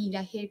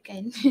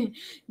 dilahirkan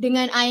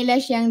dengan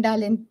eyelash yang dah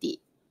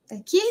lentik.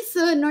 Okay,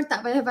 so Nur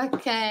tak payah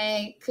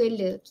pakai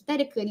curler. Kita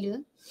ada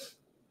curler.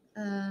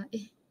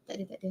 Tak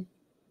ada.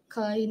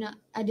 Kalau you nak,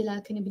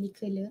 adalah kena beli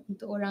curler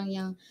untuk orang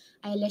yang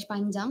eyelash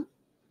panjang.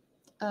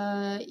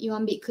 You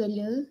ambil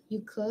curler,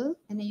 you curl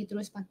and then you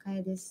terus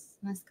pakai this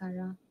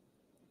mascara.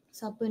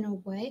 So apa Nur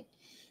buat?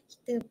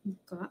 Kita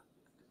buka.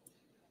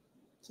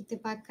 Kita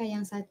pakai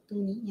yang satu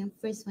ni, yang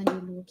first one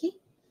dulu, okay?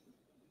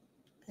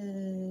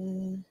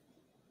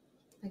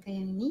 Pakai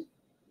yang ni.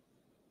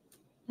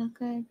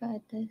 Pakai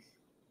kat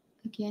atas.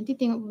 Okay, nanti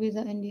tengok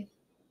perbezaan dia.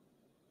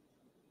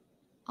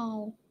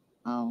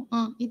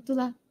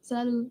 Itulah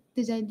selalu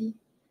terjadi.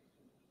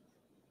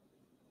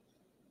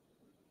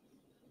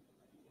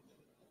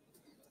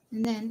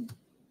 And then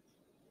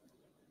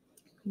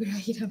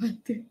berair dah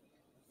mata.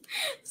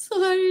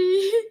 Sorry.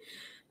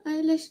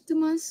 Eyelash tu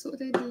masuk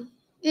tadi.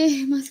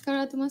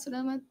 Mascara tu masuk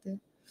dalam mata.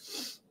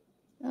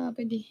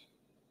 Pedih.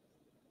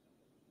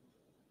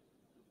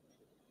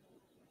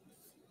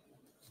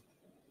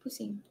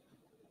 Pusing.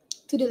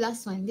 To the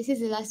last one. This is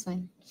the last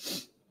one.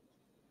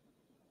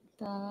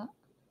 Tak.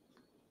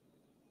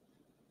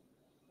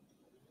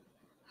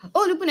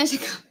 Oh, lupa nak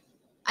cakap.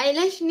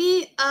 Eyelash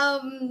ni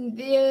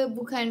dia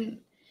bukan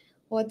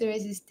water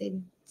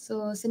resistant.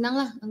 So senang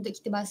lah untuk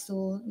kita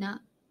basuh. Nak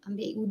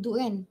ambil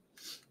wuduk kan,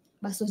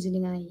 basuh je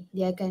dengan air.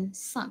 Dia akan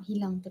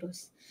hilang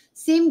terus.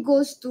 Same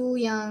goes to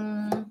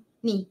yang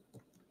ni.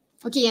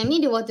 Okay, yang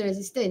ni dia water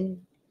resistant.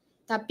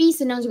 Tapi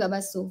senang juga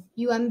basuh.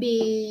 You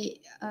ambil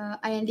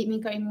eye and lip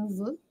makeup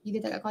remover. You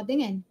letak kat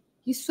cotton kan.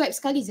 You swipe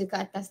sekali je ke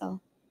atas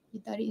tau. You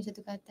tarik macam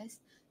tu ke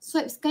atas.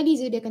 Swipe sekali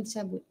je dia akan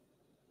tercabut.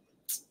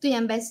 Tu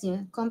yang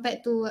bestnya.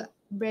 Compared to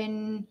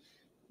brand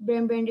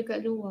dekat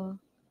luar.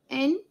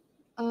 And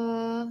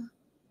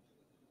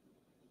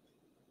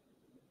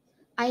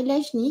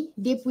eyelash ni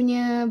dia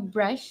punya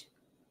brush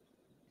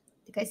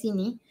dekat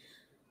sini.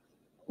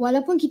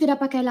 Walaupun kita dah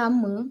pakai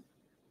lama,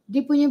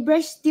 dia punya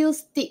brush still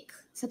stick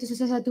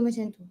satu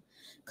macam tu.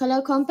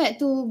 Kalau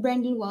compared to brand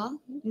luar,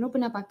 Nur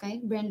pernah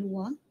pakai brand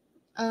luar.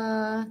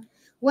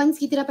 Once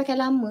kita dah pakai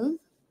lama,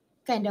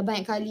 kan dah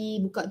banyak kali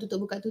buka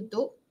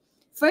tutup.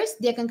 First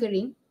dia akan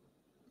kering.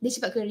 Dia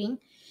cepat kering.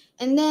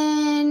 And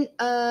then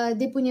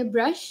dia punya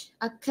brush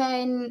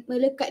akan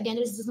melekat di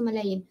antara satu sama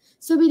lain.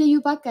 So bila you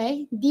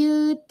pakai,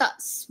 dia tak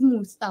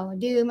smooth tau.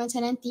 Dia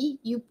macam nanti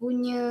you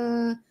punya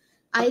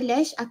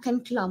eyelash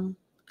akan clump.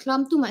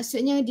 Clump tu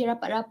maksudnya dia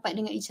rapat-rapat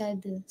dengan each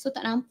other. So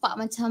tak nampak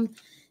macam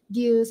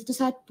dia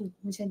satu-satu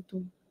macam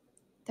tu.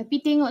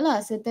 Tapi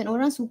tengoklah, certain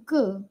orang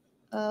suka.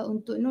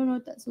 Untuk Nur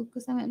tak suka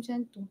sangat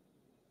macam tu.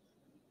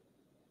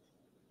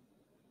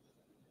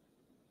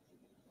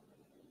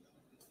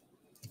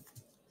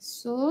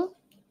 So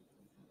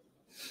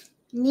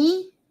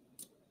ni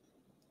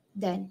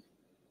done.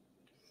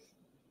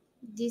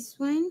 This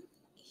one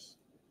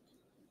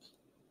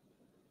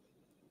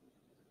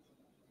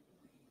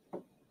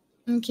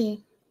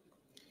okay.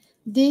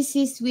 This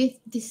is with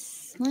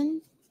this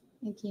one.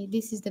 Okay,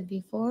 this is the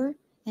before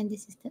and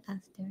this is the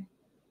after.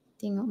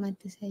 Tengok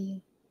mata saya.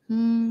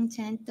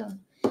 Macam tu.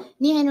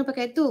 Ni yang Nur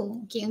pakai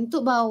tu. Okay,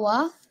 untuk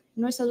bawah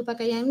Nur selalu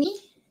pakai yang ni.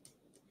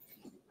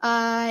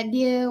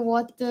 Dia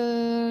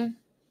water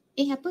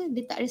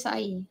dia tak resap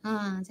air.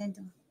 Macam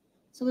tu.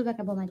 So boleh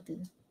pakai bawah mata.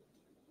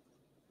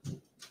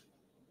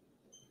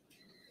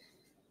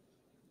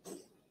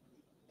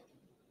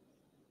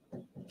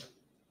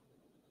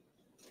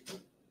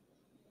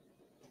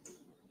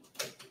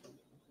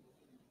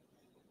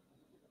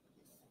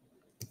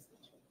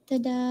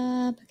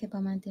 Tada, pakai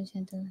bawah mata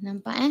macam tu.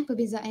 Nampak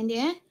perbezaan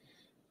dia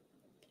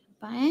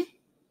Nampak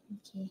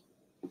Okay.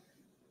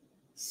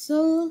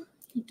 So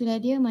itulah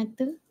dia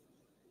mata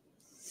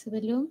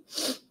sebelum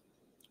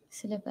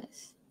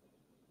selepas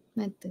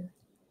mata.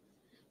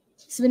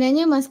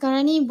 Sebenarnya mascara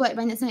ni buat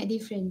banyak sangat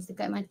difference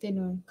dekat mata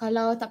Nur.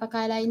 Kalau tak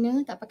pakai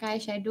eyeliner, tak pakai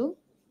eyeshadow,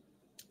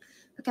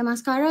 pakai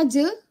mascara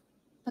je,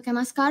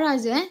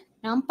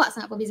 nampak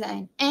sangat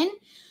perbezaan. And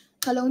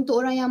kalau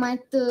untuk orang yang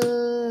mata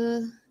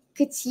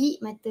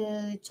kecil,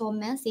 mata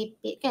comel,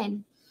 sepit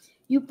kan,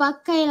 you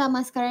pakailah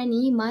mascara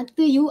ni,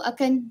 mata you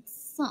akan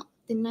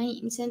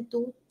ternaik macam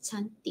tu,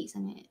 cantik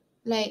sangat.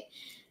 Like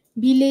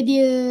bila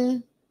dia,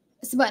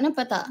 sebab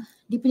nampak tak,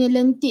 dia punya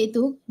lentik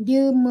tu,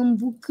 dia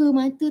membuka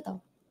mata tau.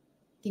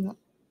 Tengok,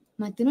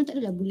 mata Nur tak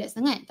adalah bulat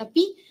sangat,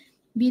 tapi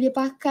bila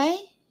pakai,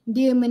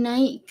 dia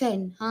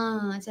menaikkan.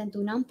 Macam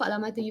tu,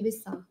 nampaklah mata you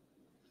besar.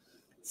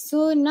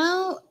 So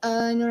now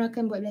Nur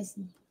akan buat belah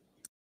sini.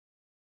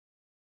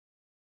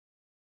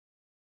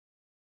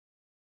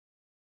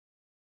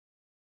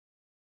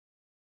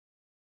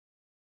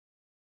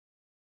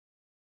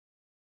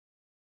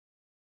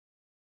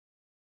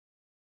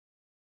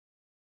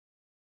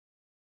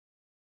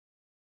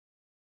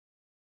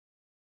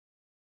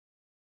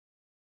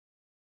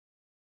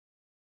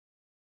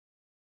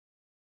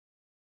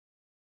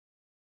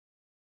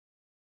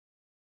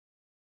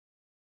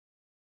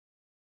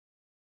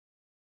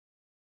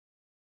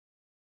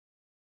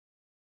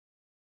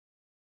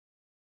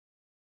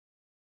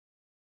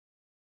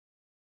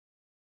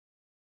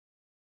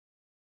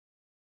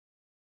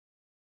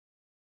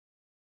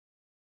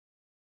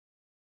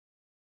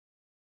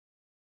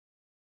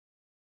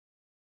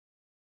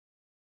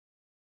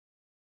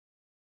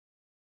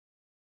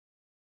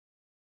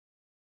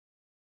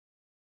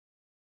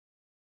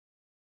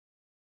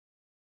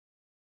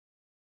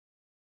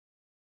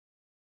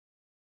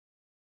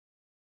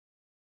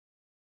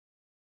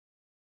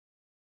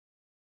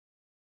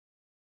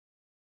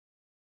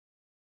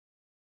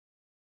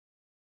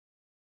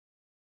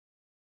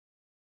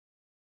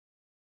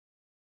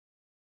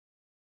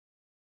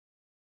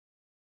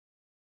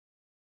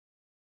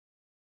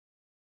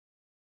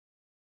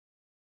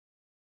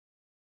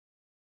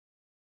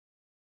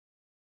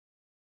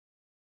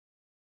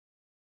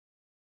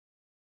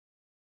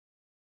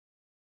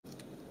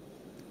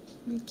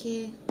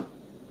 Okay.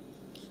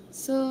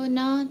 So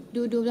now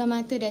dua-dua belah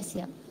mata dah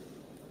siap.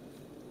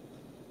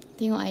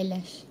 Tengok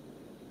eyelash.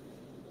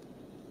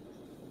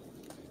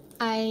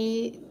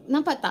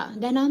 Nampak tak?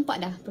 Dah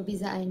nampak dah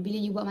perbezaan bila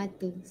you buat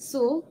mata.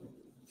 So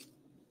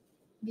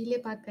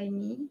bila pakai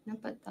ni,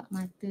 nampak tak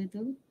mata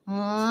tu?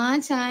 Oh,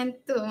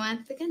 cantik.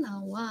 Mata kan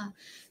lawa.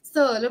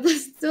 So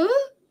lepas tu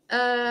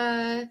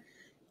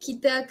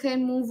kita akan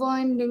move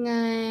on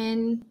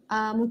dengan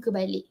muka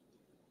balik.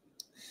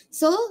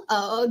 So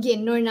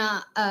again Nur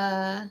nak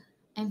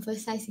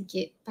emphasize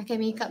sikit, pakai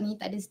makeup ni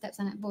tak ada step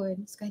sangat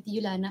pun. Suka hati you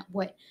lah nak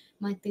buat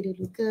mata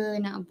dulu ke,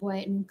 nak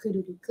buat muka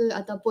dulu ke,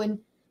 ataupun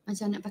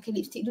macam nak pakai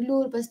lipstick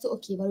dulu lepas tu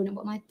okay baru nak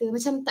buat mata.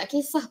 Macam tak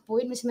kisah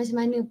pun macam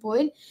mana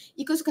pun,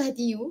 ikut suka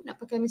hati you nak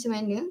pakai macam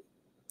mana.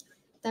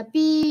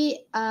 Tapi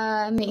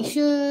make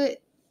sure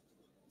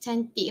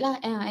cantik lah.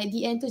 At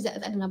the end tu tak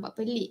ada nampak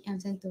pelik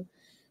macam tu.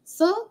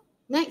 So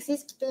next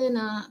is kita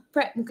nak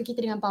prep muka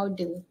kita dengan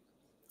powder.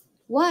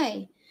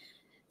 Why?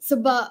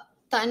 Sebab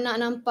tak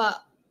nak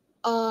nampak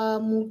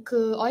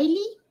muka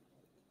oily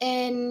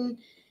and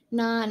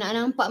nak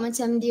nampak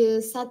macam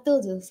dia subtle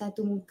je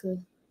satu muka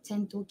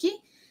macam tu. Okay,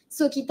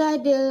 so kita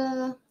ada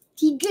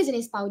 3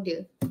 jenis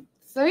powder.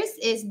 First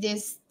is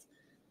this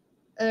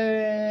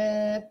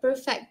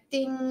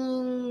perfecting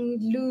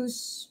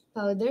loose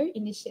powder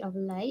in the shade of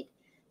light.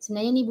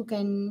 Sebenarnya ni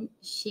bukan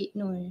shade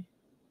Nur,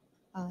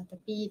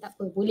 tapi tak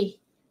apa, boleh.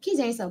 Okay,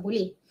 jangan risau,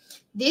 boleh.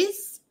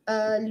 This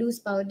loose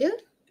powder.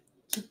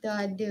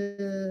 Kita ada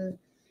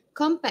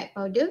compact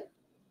powder.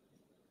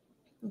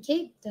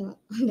 Okay, tengok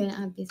dah nak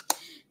habis.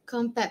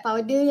 Compact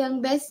powder yang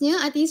bestnya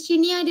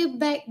Artistry ni ada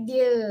bag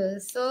dia.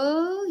 So,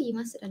 you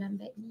masuk dalam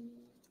bag ni.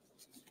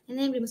 And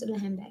then boleh masuk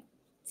dalam handbag.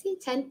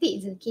 See, cantik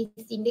je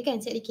casing dia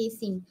kan, set dia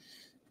casing.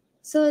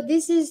 So,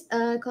 this is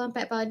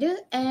compact powder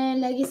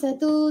and lagi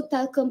satu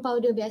talcum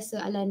powder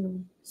biasa ala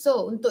Nur.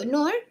 So, untuk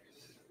Nur,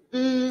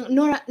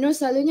 Nur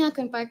selalunya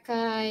akan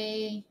pakai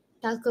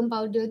talcum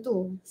powder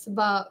tu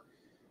sebab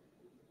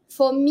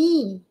For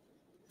me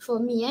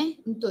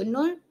untuk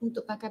Nur,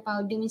 untuk pakai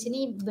powder macam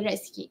ni berat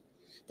sikit.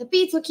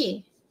 Tapi it's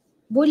okay.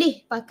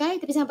 Boleh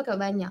pakai tapi jangan pakai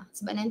banyak.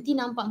 Sebab nanti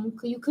nampak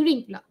muka you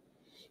kering pula.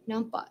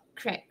 Nampak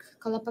crack.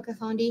 Kalau pakai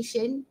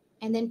foundation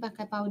and then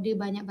pakai powder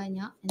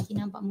banyak-banyak, nanti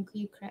nampak muka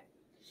you crack.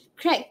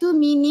 Crack tu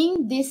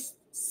meaning this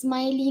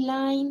smiley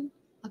line,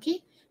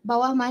 okay,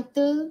 bawah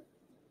mata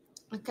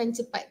akan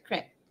cepat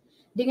crack.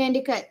 Dengan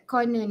dekat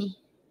corner ni.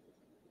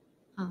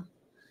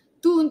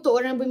 Tu untuk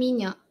orang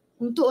berminyak.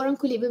 Untuk orang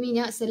kulit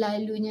berminyak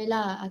selalunya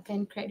lah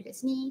akan crack dekat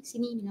sini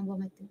dengan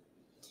bawah mata.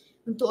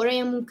 Untuk orang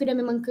yang muka dah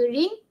memang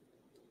kering,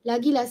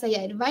 lagilah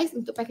saya advise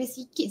untuk pakai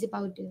sikit je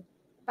powder.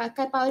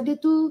 Pakai powder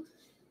tu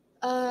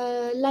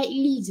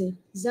lightly je.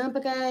 Jangan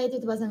pakai tu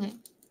tebal sangat.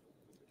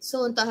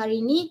 So untuk hari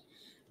ni,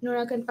 Nur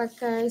akan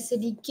pakai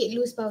sedikit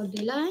loose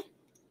powder lah.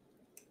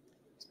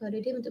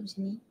 Powder dia bentuk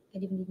macam ni.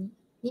 Ada benda ni.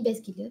 Ni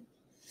best gila.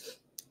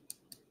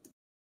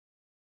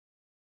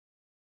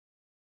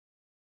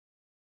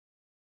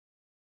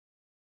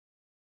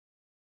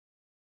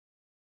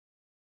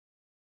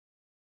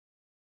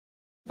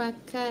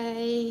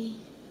 Pakai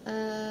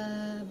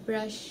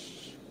brush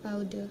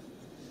powder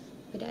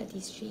pada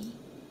Artistry.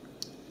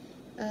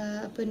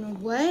 Apa Nur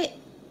buat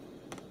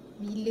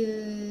bila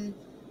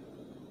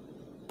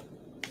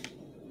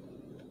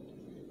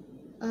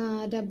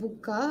dah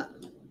buka.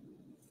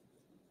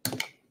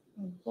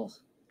 Oh.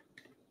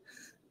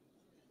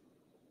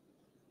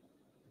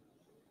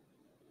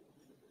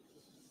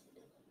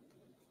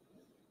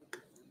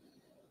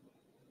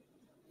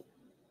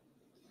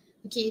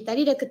 Okay,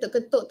 tadi dah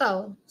ketuk-ketuk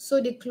tau.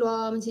 So dia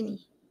keluar macam ni.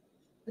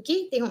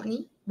 Okay, tengok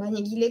ni.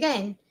 Banyak gila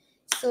kan?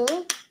 So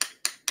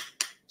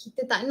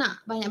kita tak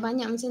nak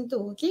banyak-banyak macam tu,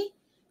 okay?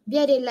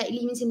 Biar dia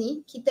lightly macam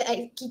ni, kita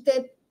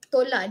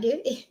tolak dia,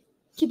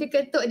 kita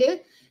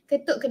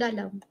ketuk ke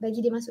dalam,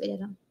 bagi dia masuk ke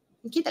dalam.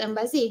 Okay, tak dalam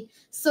bazir.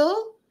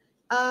 So,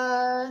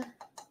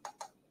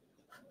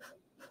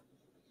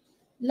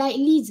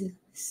 lightly je.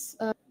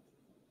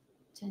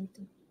 Macam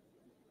tu.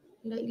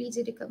 Lightly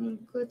je dekat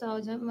muka tau,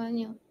 jangan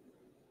banyak.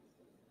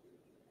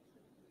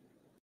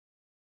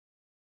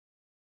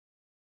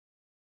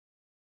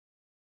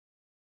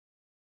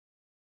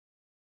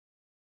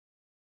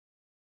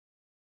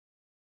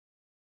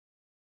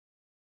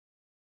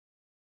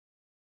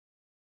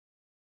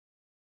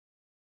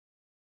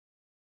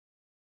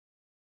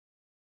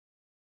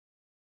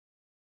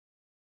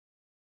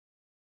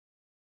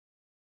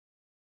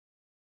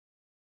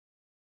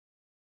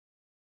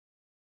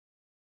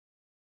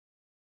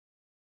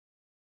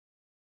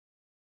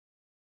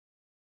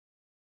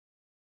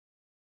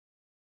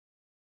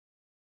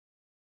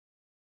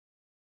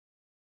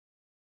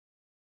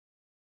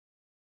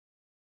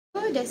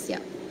 Oh, dah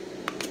siap.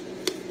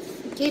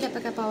 Okay, dah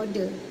pakai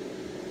powder.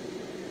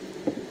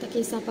 Tak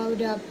kisah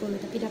powder apa,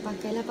 tapi dah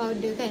pakailah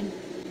powder kan.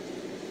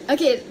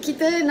 Okay,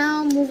 kita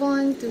now move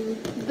on to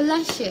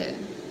blusher.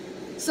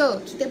 So,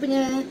 kita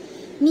punya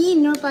ni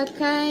Nur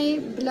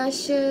pakai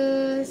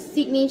blusher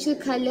signature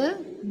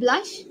color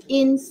blush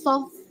in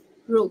soft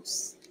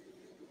rose.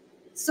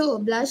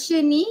 So, blusher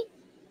ni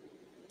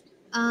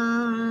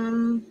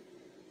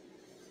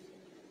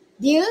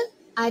dia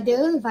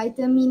ada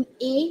vitamin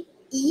A,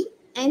 E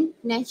and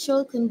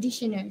natural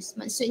conditioners.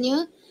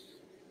 Maksudnya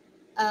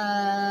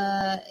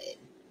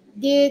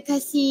dia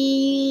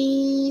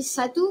kasih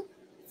satu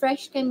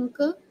freshkan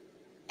muka.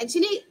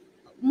 Actually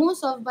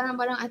most of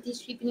barang-barang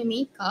artistry punya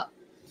makeup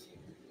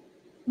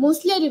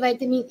mostly ada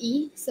vitamin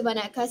E sebab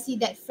nak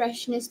kasih that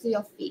freshness to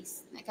your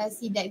face, nak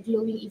kasih that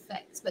glowing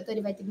effect, sebab tu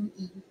ada vitamin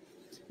E.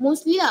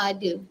 Mostly lah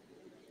ada.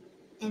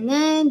 And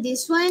then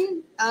this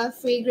one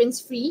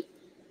fragrance free.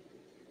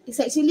 It's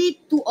actually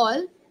to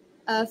all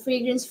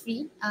fragrance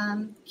free.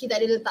 Kita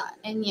ada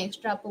letak any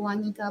extra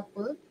pewangi ke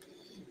apa.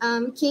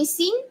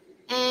 Casing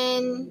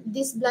and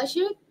this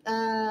blusher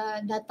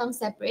datang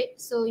separate,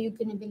 so you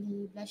kena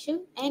beli blusher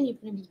and you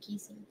kena beli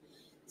casing.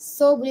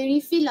 So boleh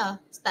refill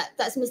lah.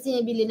 Tak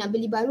semestinya bila nak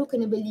beli baru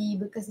kena beli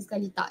bekas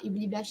sekali, tak. You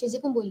beli blusher je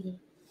pun boleh.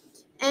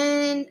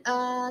 And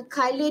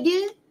colour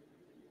dia,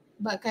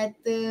 bak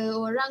kata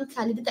orang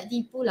colour dia tak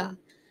tipu lah.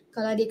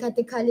 Kalau dia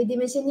kata colour dia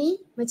macam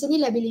ni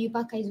lah bila you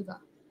pakai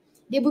juga.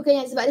 Dia bukan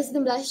yang sebab dia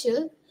certain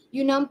blusher,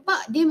 you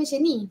nampak dia macam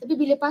ni, tapi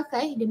bila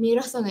pakai dia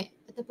merah sangat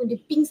ataupun dia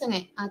pink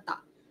sangat.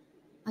 Tak.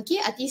 Okay,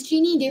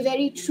 artistry ni dia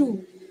very true.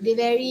 Dia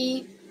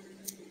very,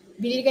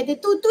 bila dia kata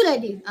tu lah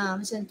dia.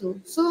 Macam tu.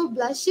 So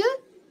blusher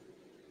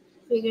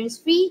fragrance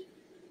free,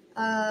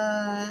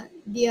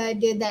 dia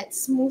ada that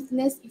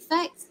smoothness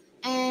effect,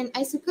 and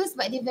I suka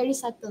sebab dia very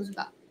subtle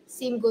juga.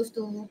 Same goes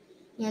to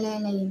yang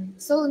lain-lain.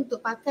 So untuk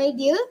pakai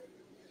dia,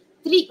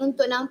 trik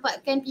untuk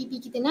nampakkan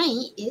pipi kita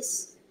naik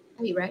is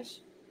ambil brush.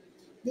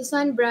 This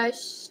one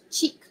brush,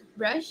 cheek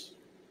brush.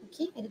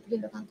 Okay, ada tulis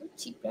belakang tu,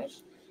 cheek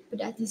brush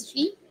pada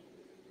artistry.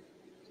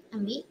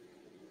 Ambil.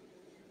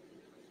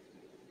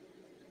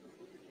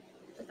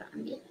 Tak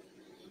ambil.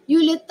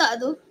 You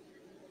letak tu,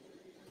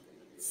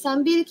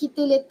 sambil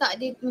kita letak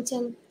dia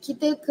macam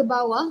kita ke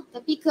bawah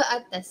tapi ke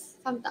atas.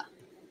 Faham tak?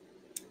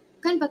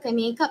 Kan pakai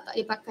makeup tak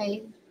boleh pakai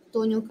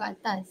toner ke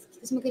atas.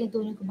 Kita semua kena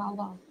toner ke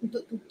bawah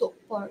untuk tutup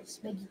pores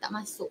bagi tak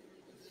masuk.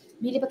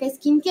 Bila pakai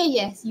skincare,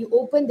 yes, you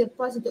open the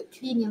pores untuk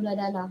clean yang belah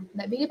dalam.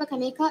 But bila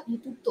pakai makeup, you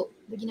tutup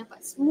bagi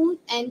nampak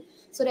smooth and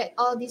so that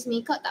all this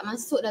makeup tak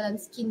masuk dalam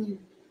skin you.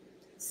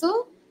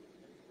 So,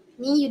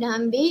 ni you dah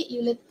ambil,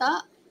 you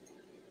letak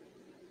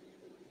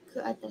ke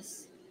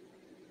atas.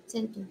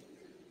 Macam tu.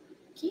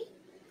 Okay,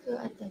 ke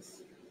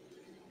atas.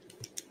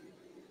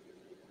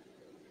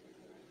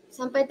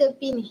 Sampai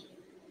tepi ni.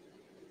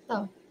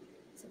 Tahu?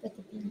 Sampai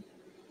tepi ni.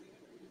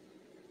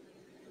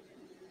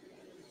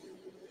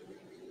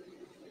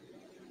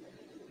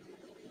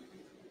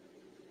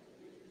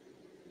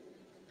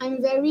 I'm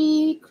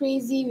very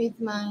crazy with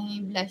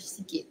my blush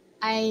sikit.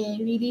 I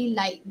really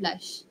like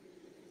blush.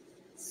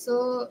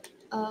 So,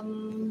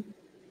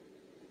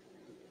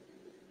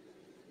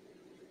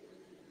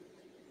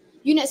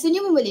 you nak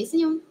senyum pun boleh,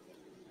 senyum.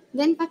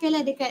 Then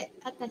pakailah dekat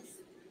atas.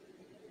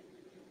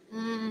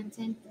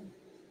 Macam tu.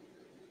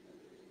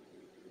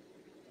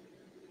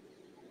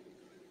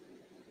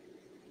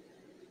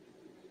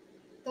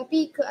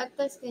 Tapi ke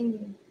atas kan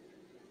dia.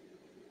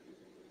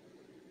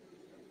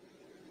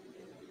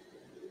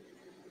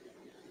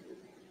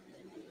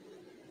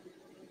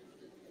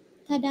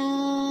 Tada!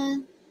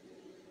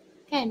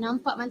 Kan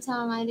nampak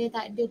macam ada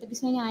tak ada, tapi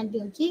sebenarnya ada.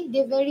 Okay,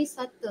 dia very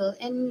subtle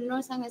and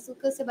Nur sangat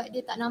suka sebab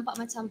dia tak nampak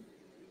macam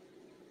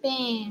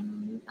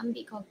pam,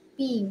 ambil kau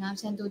pink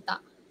macam tu,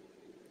 tak.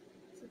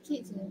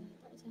 Sikit je,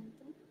 tak macam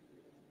tu.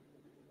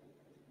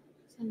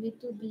 Sambil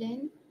tu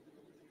blend.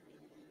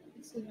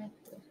 Kasi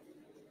rata.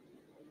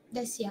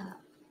 Dah siap.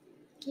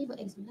 Okay,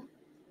 buat lagi sebentar.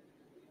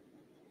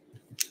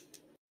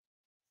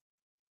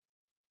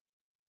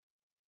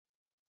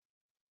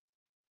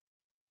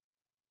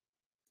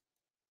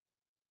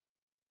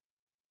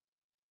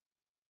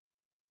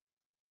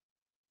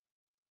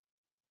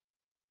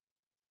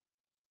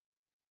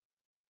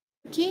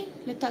 Okay,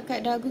 letak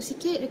kat dagu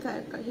sikit,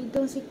 dekat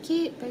hidung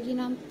sikit, bagi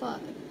nampak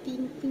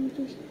pink-pink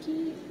tu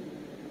sikit.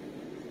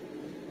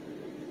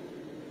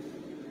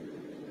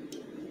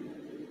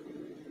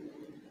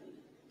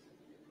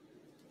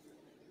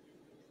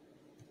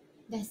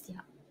 Dah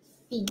siap.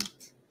 Pink.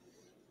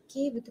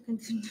 Okay, betulkan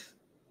tu.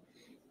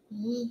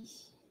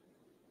 Ish.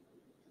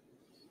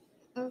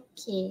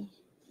 Okay.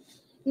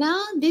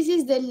 Now, this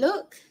is the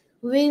look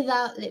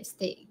without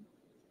lipstick.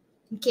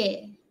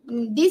 Okay,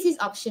 this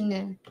is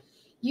optional.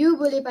 You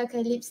boleh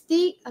pakai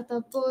lipstick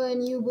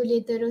ataupun you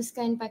boleh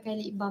teruskan pakai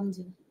lip balm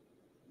je.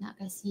 Nak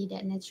kasih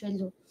that natural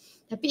look.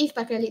 Tapi if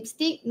pakai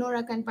lipstick, Nur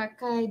akan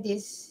pakai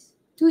this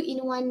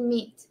 2-in-1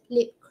 matte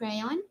lip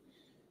crayon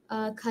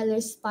color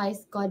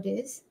Spice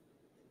Goddess.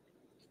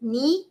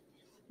 Ni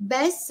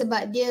best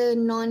sebab dia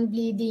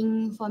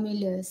non-bleeding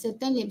formula.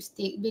 Certain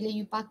lipstick bila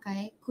you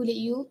pakai, kulit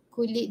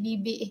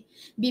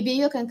bibir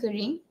you akan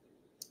kering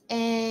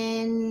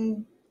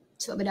and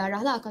sebab berdarah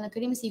lah. Kalau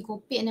kering mesti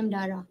kopek and then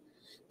berdarah.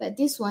 But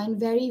this one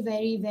very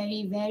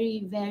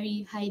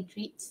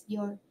hydrates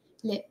your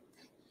lip.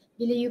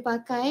 Bila you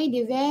pakai,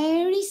 dia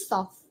very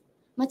soft.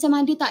 Macam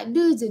ada tak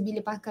ada je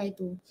bila pakai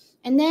tu.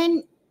 And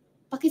then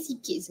pakai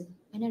sikit je.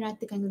 And then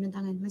ratakan guna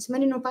tangan. Macam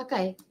mana Nur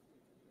pakai?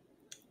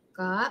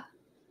 Buka.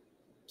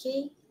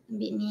 Okay,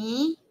 ambil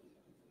ni.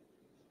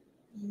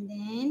 And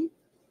then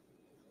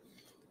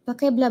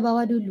pakai belah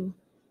bawah dulu.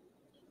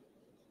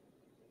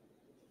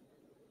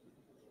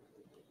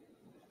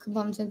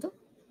 Kebam macam tu.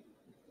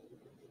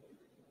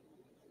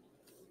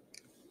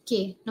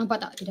 Okay, nampak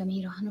tak dia dah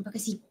merah. Nur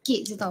pakai sikit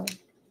je tau.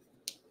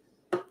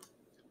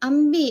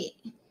 Ambil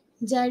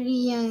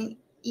jari yang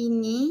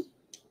ini,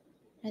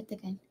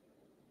 ratakan.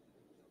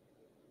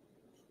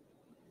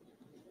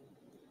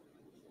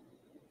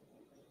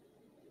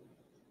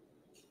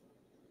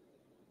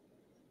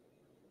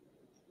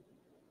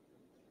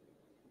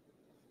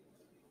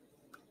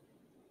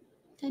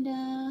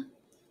 Tada!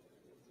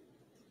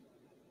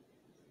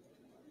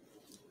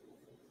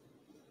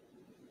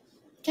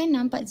 Kan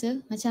nampak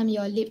je macam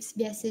your lips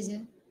biasa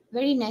je.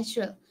 Very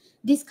natural.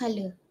 This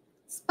colour.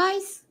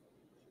 Spice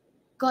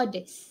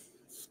Goddess.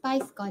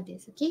 Spice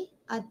Goddess, okay?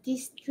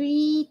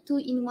 Artistry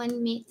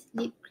 2-in-1 matte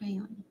lip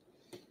crayon.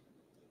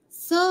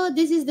 So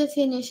this is the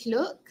finished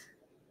look.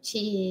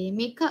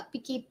 Makeup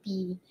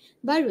PKP.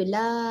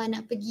 Barulah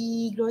nak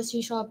pergi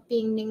grocery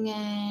shopping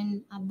dengan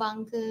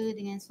abang ke,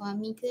 dengan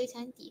suami ke,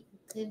 cantik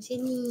ke macam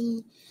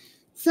ni.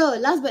 So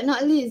last but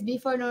not least,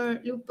 before Nur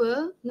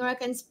lupa, Nur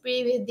akan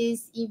spray with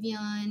this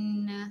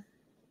Evian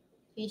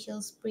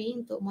facial spray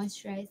untuk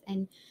moisturize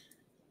and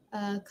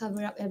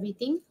cover up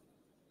everything.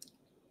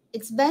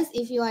 It's best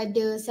if you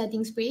ada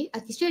setting spray.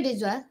 Artistry ada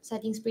jual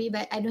setting spray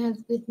but I don't have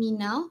with me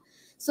now.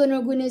 So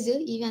Nur guna je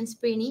Evian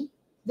spray ni.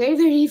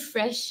 Very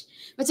fresh.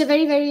 Macam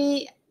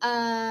very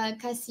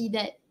kasih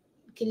that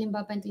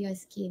kelembapan to your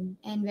skin.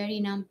 And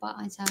very nampak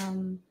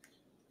macam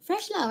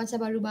fresh lah. Macam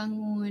baru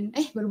bangun.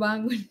 Baru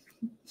bangun.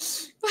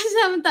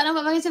 Macam tak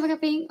nampak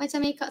macam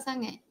makeup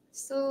sangat.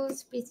 So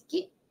spray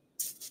sikit.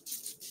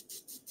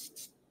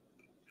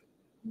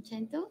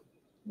 Macam tu.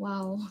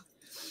 Wow.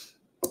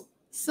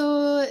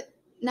 So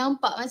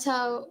nampak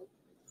macam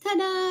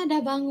tada,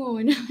 dah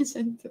bangun.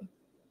 Macam tu.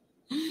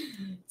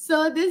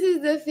 So this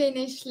is the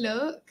finished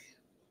look.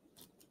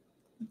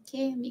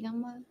 Okay, ambil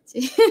gambar.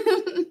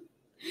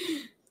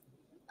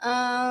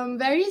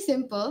 Very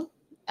simple.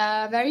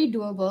 Very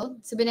doable.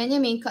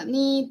 Sebenarnya makeup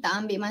ni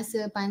tak ambil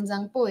masa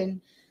panjang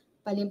pun.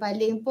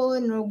 Paling-paling pun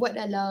Nur buat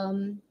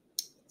dalam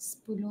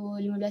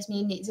 10-15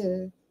 minit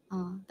je.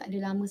 Tak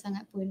ada lama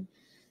sangat pun.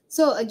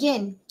 So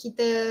again,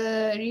 kita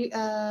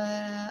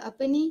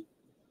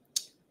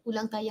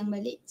ulang tayang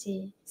balik.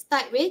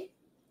 Start with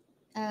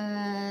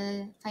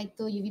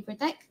Phyto UV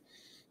Protect,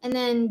 and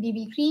then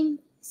BB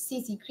cream,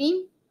 CC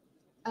cream,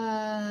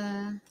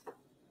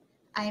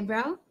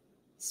 eyebrow,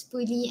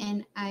 spoolie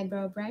and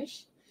eyebrow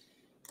brush,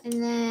 and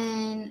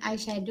then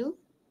eyeshadow,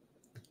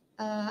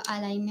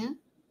 eyeliner,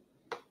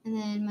 and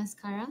then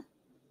mascara.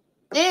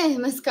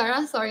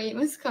 Mascara,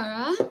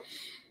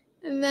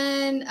 and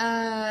then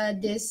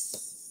this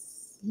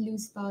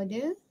loose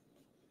powder,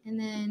 and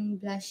then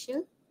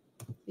blusher,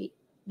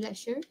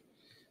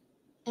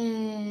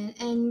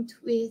 and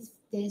with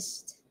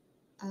this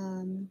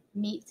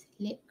matte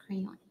lip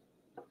crayon.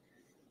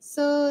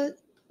 So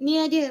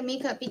ni dia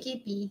makeup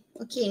PKP.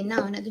 Okay,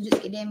 now nak tunjuk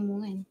sikit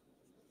demo kan.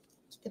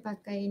 Kita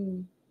pakai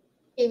ni.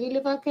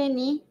 Bila pakai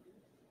ni,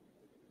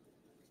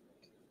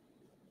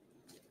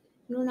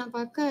 Nur nak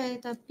pakai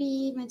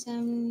tapi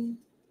macam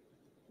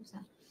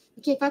susah.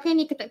 Okay, pakai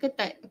ni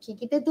ketat-ketat. Okay,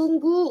 kita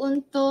tunggu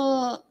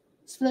untuk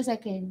 10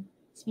 second.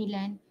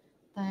 9,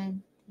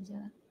 8,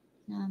 7,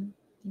 6,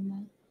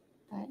 5,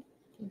 4,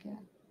 3,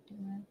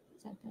 2,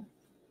 1.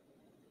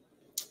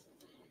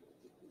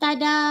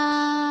 Tada!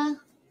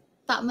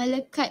 Tak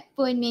melekat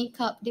pun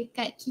makeup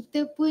dekat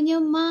kita punya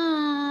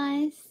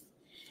mask.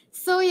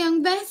 So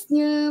yang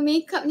bestnya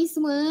makeup ni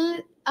semua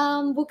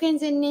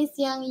bukan jenis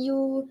yang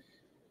you,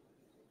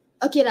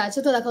 okay lah,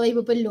 contohlah kalau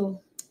ibu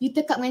perlu, you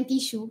tekap dengan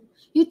tisu,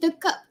 You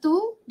tekap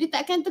tu, dia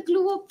takkan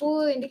terkeluar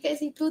pun. Dekat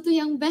situ tu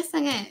yang best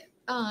sangat.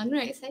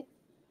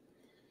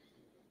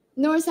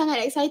 Nur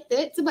sangat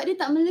excited sebab dia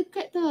tak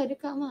melekat tau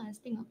dekat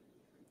mask. Tengok.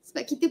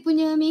 Sebab kita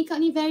punya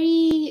makeup ni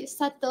very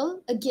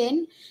subtle,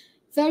 again,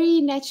 very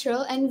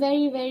natural and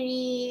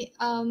very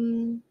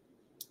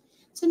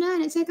so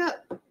nak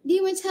cakap,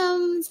 dia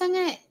macam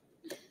sangat,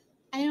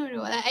 I don't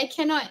know, like I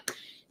cannot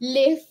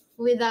live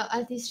without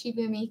artistry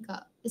punya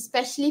makeup,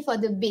 especially for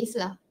the base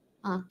lah.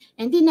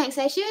 Nanti next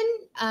session,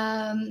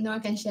 Nora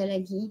akan share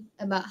lagi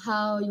about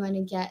how you want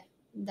to get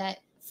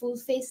that full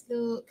face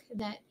look,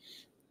 that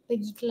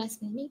pergi kelas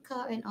punya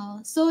makeup and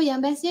all. So yang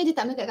bestnya dia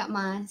tak melekat kat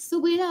mask.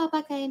 So bolehlah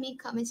pakai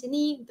makeup macam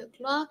ni untuk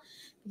keluar,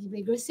 pergi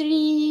beli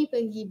grocery,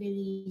 pergi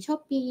beli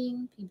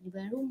shopping, pergi beli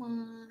barang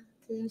rumah,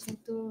 macam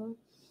tu.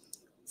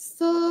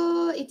 So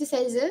itu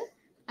saja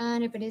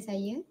daripada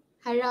saya.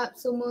 Harap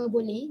semua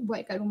boleh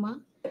buat kat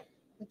rumah.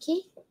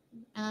 Okay.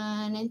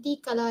 Nanti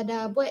kalau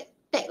dah buat,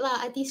 tag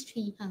lah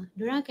artistry.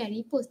 Diorang akan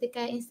repost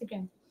dekat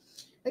Instagram.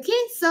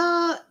 Okay, so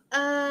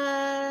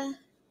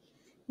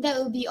that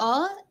will be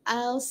all.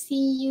 I'll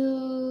see you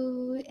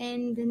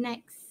in the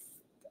next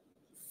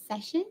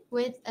session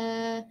with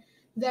a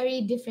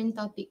very different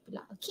topic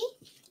pula. Okay,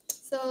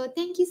 so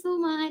thank you so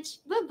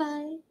much.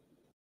 Bye-bye.